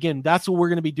 But again, that's what we're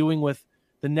going to be doing with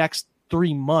the next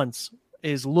 3 months,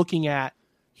 is looking at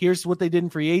here's what they did in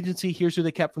free agency, here's who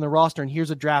they kept from the roster, and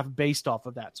here's a draft based off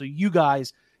of that. So you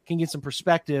guys can get some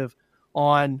perspective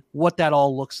on what that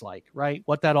all looks like, right?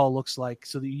 What that all looks like,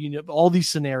 so that you know all these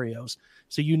scenarios,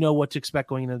 so you know what to expect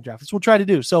going into the draft. That's what we'll try to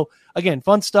do. So again,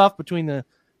 fun stuff between the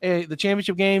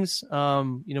championship games,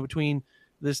 between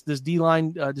this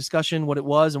D-line discussion, what it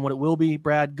was and what it will be.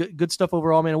 Brad, good stuff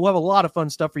overall, man. And we'll have a lot of fun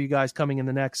stuff for you guys coming in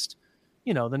the next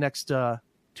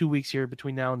 2 weeks here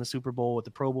between now and the Super Bowl, with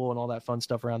the Pro Bowl and all that fun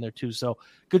stuff around there too. So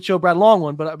good show, Brad. Long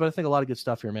one, but I think a lot of good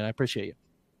stuff here, man. I appreciate you.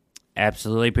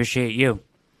 Absolutely appreciate you.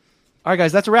 All right,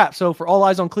 guys, that's a wrap. So for All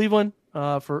Eyes on Cleveland,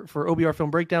 for OBR Film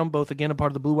Breakdown, both again a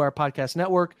part of the Blue Wire Podcast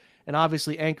Network and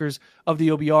obviously anchors of the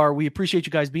OBR, we appreciate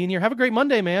you guys being here. Have a great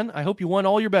Monday, man. I hope you won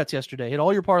all your bets yesterday, hit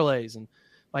all your parlays. And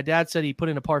my dad said he put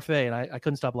in a parfait, and I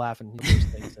couldn't stop laughing.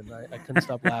 I couldn't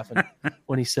stop laughing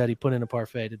when he said he put in a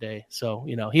parfait today. So,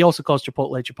 he also calls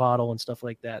Chipotle Chipotle and stuff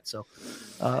like that. So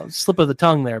slip of the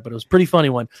tongue there, but it was a pretty funny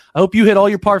one. I hope you hit all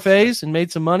your parfaits and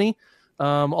made some money.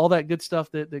 All that good stuff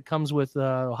that comes with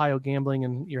Ohio gambling,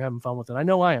 and you're having fun with it. I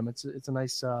know I am. It's a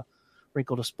nice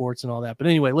wrinkle to sports and all that. But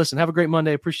anyway, listen, have a great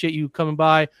Monday. Appreciate you coming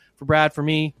by. For Brad, for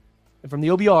me, and from the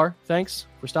OBR, thanks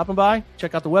for stopping by.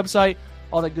 Check out the website.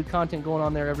 All that good content going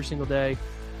on there every single day.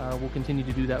 We'll continue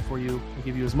to do that for you and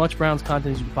give you as much Browns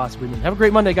content as you can possibly need. Have a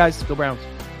great Monday, guys. Go Browns.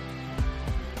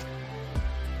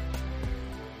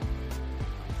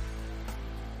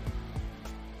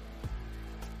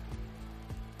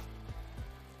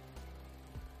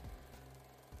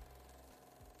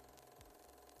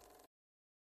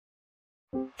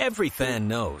 Every fan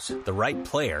knows the right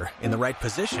player in the right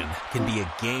position can be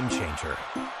a game changer.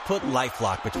 Put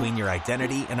LifeLock between your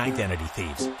identity and identity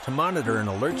thieves to monitor and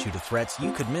alert you to threats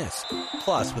you could miss.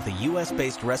 Plus, with a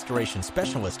U.S.-based restoration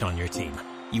specialist on your team,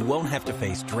 you won't have to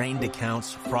face drained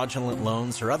accounts, fraudulent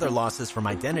loans, or other losses from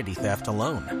identity theft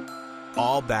alone.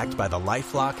 All backed by the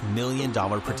LifeLock $1 Million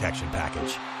Protection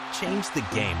Package. Change the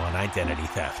game on identity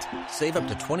theft. Save up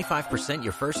to 25%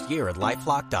 your first year at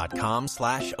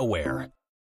LifeLock.com/aware.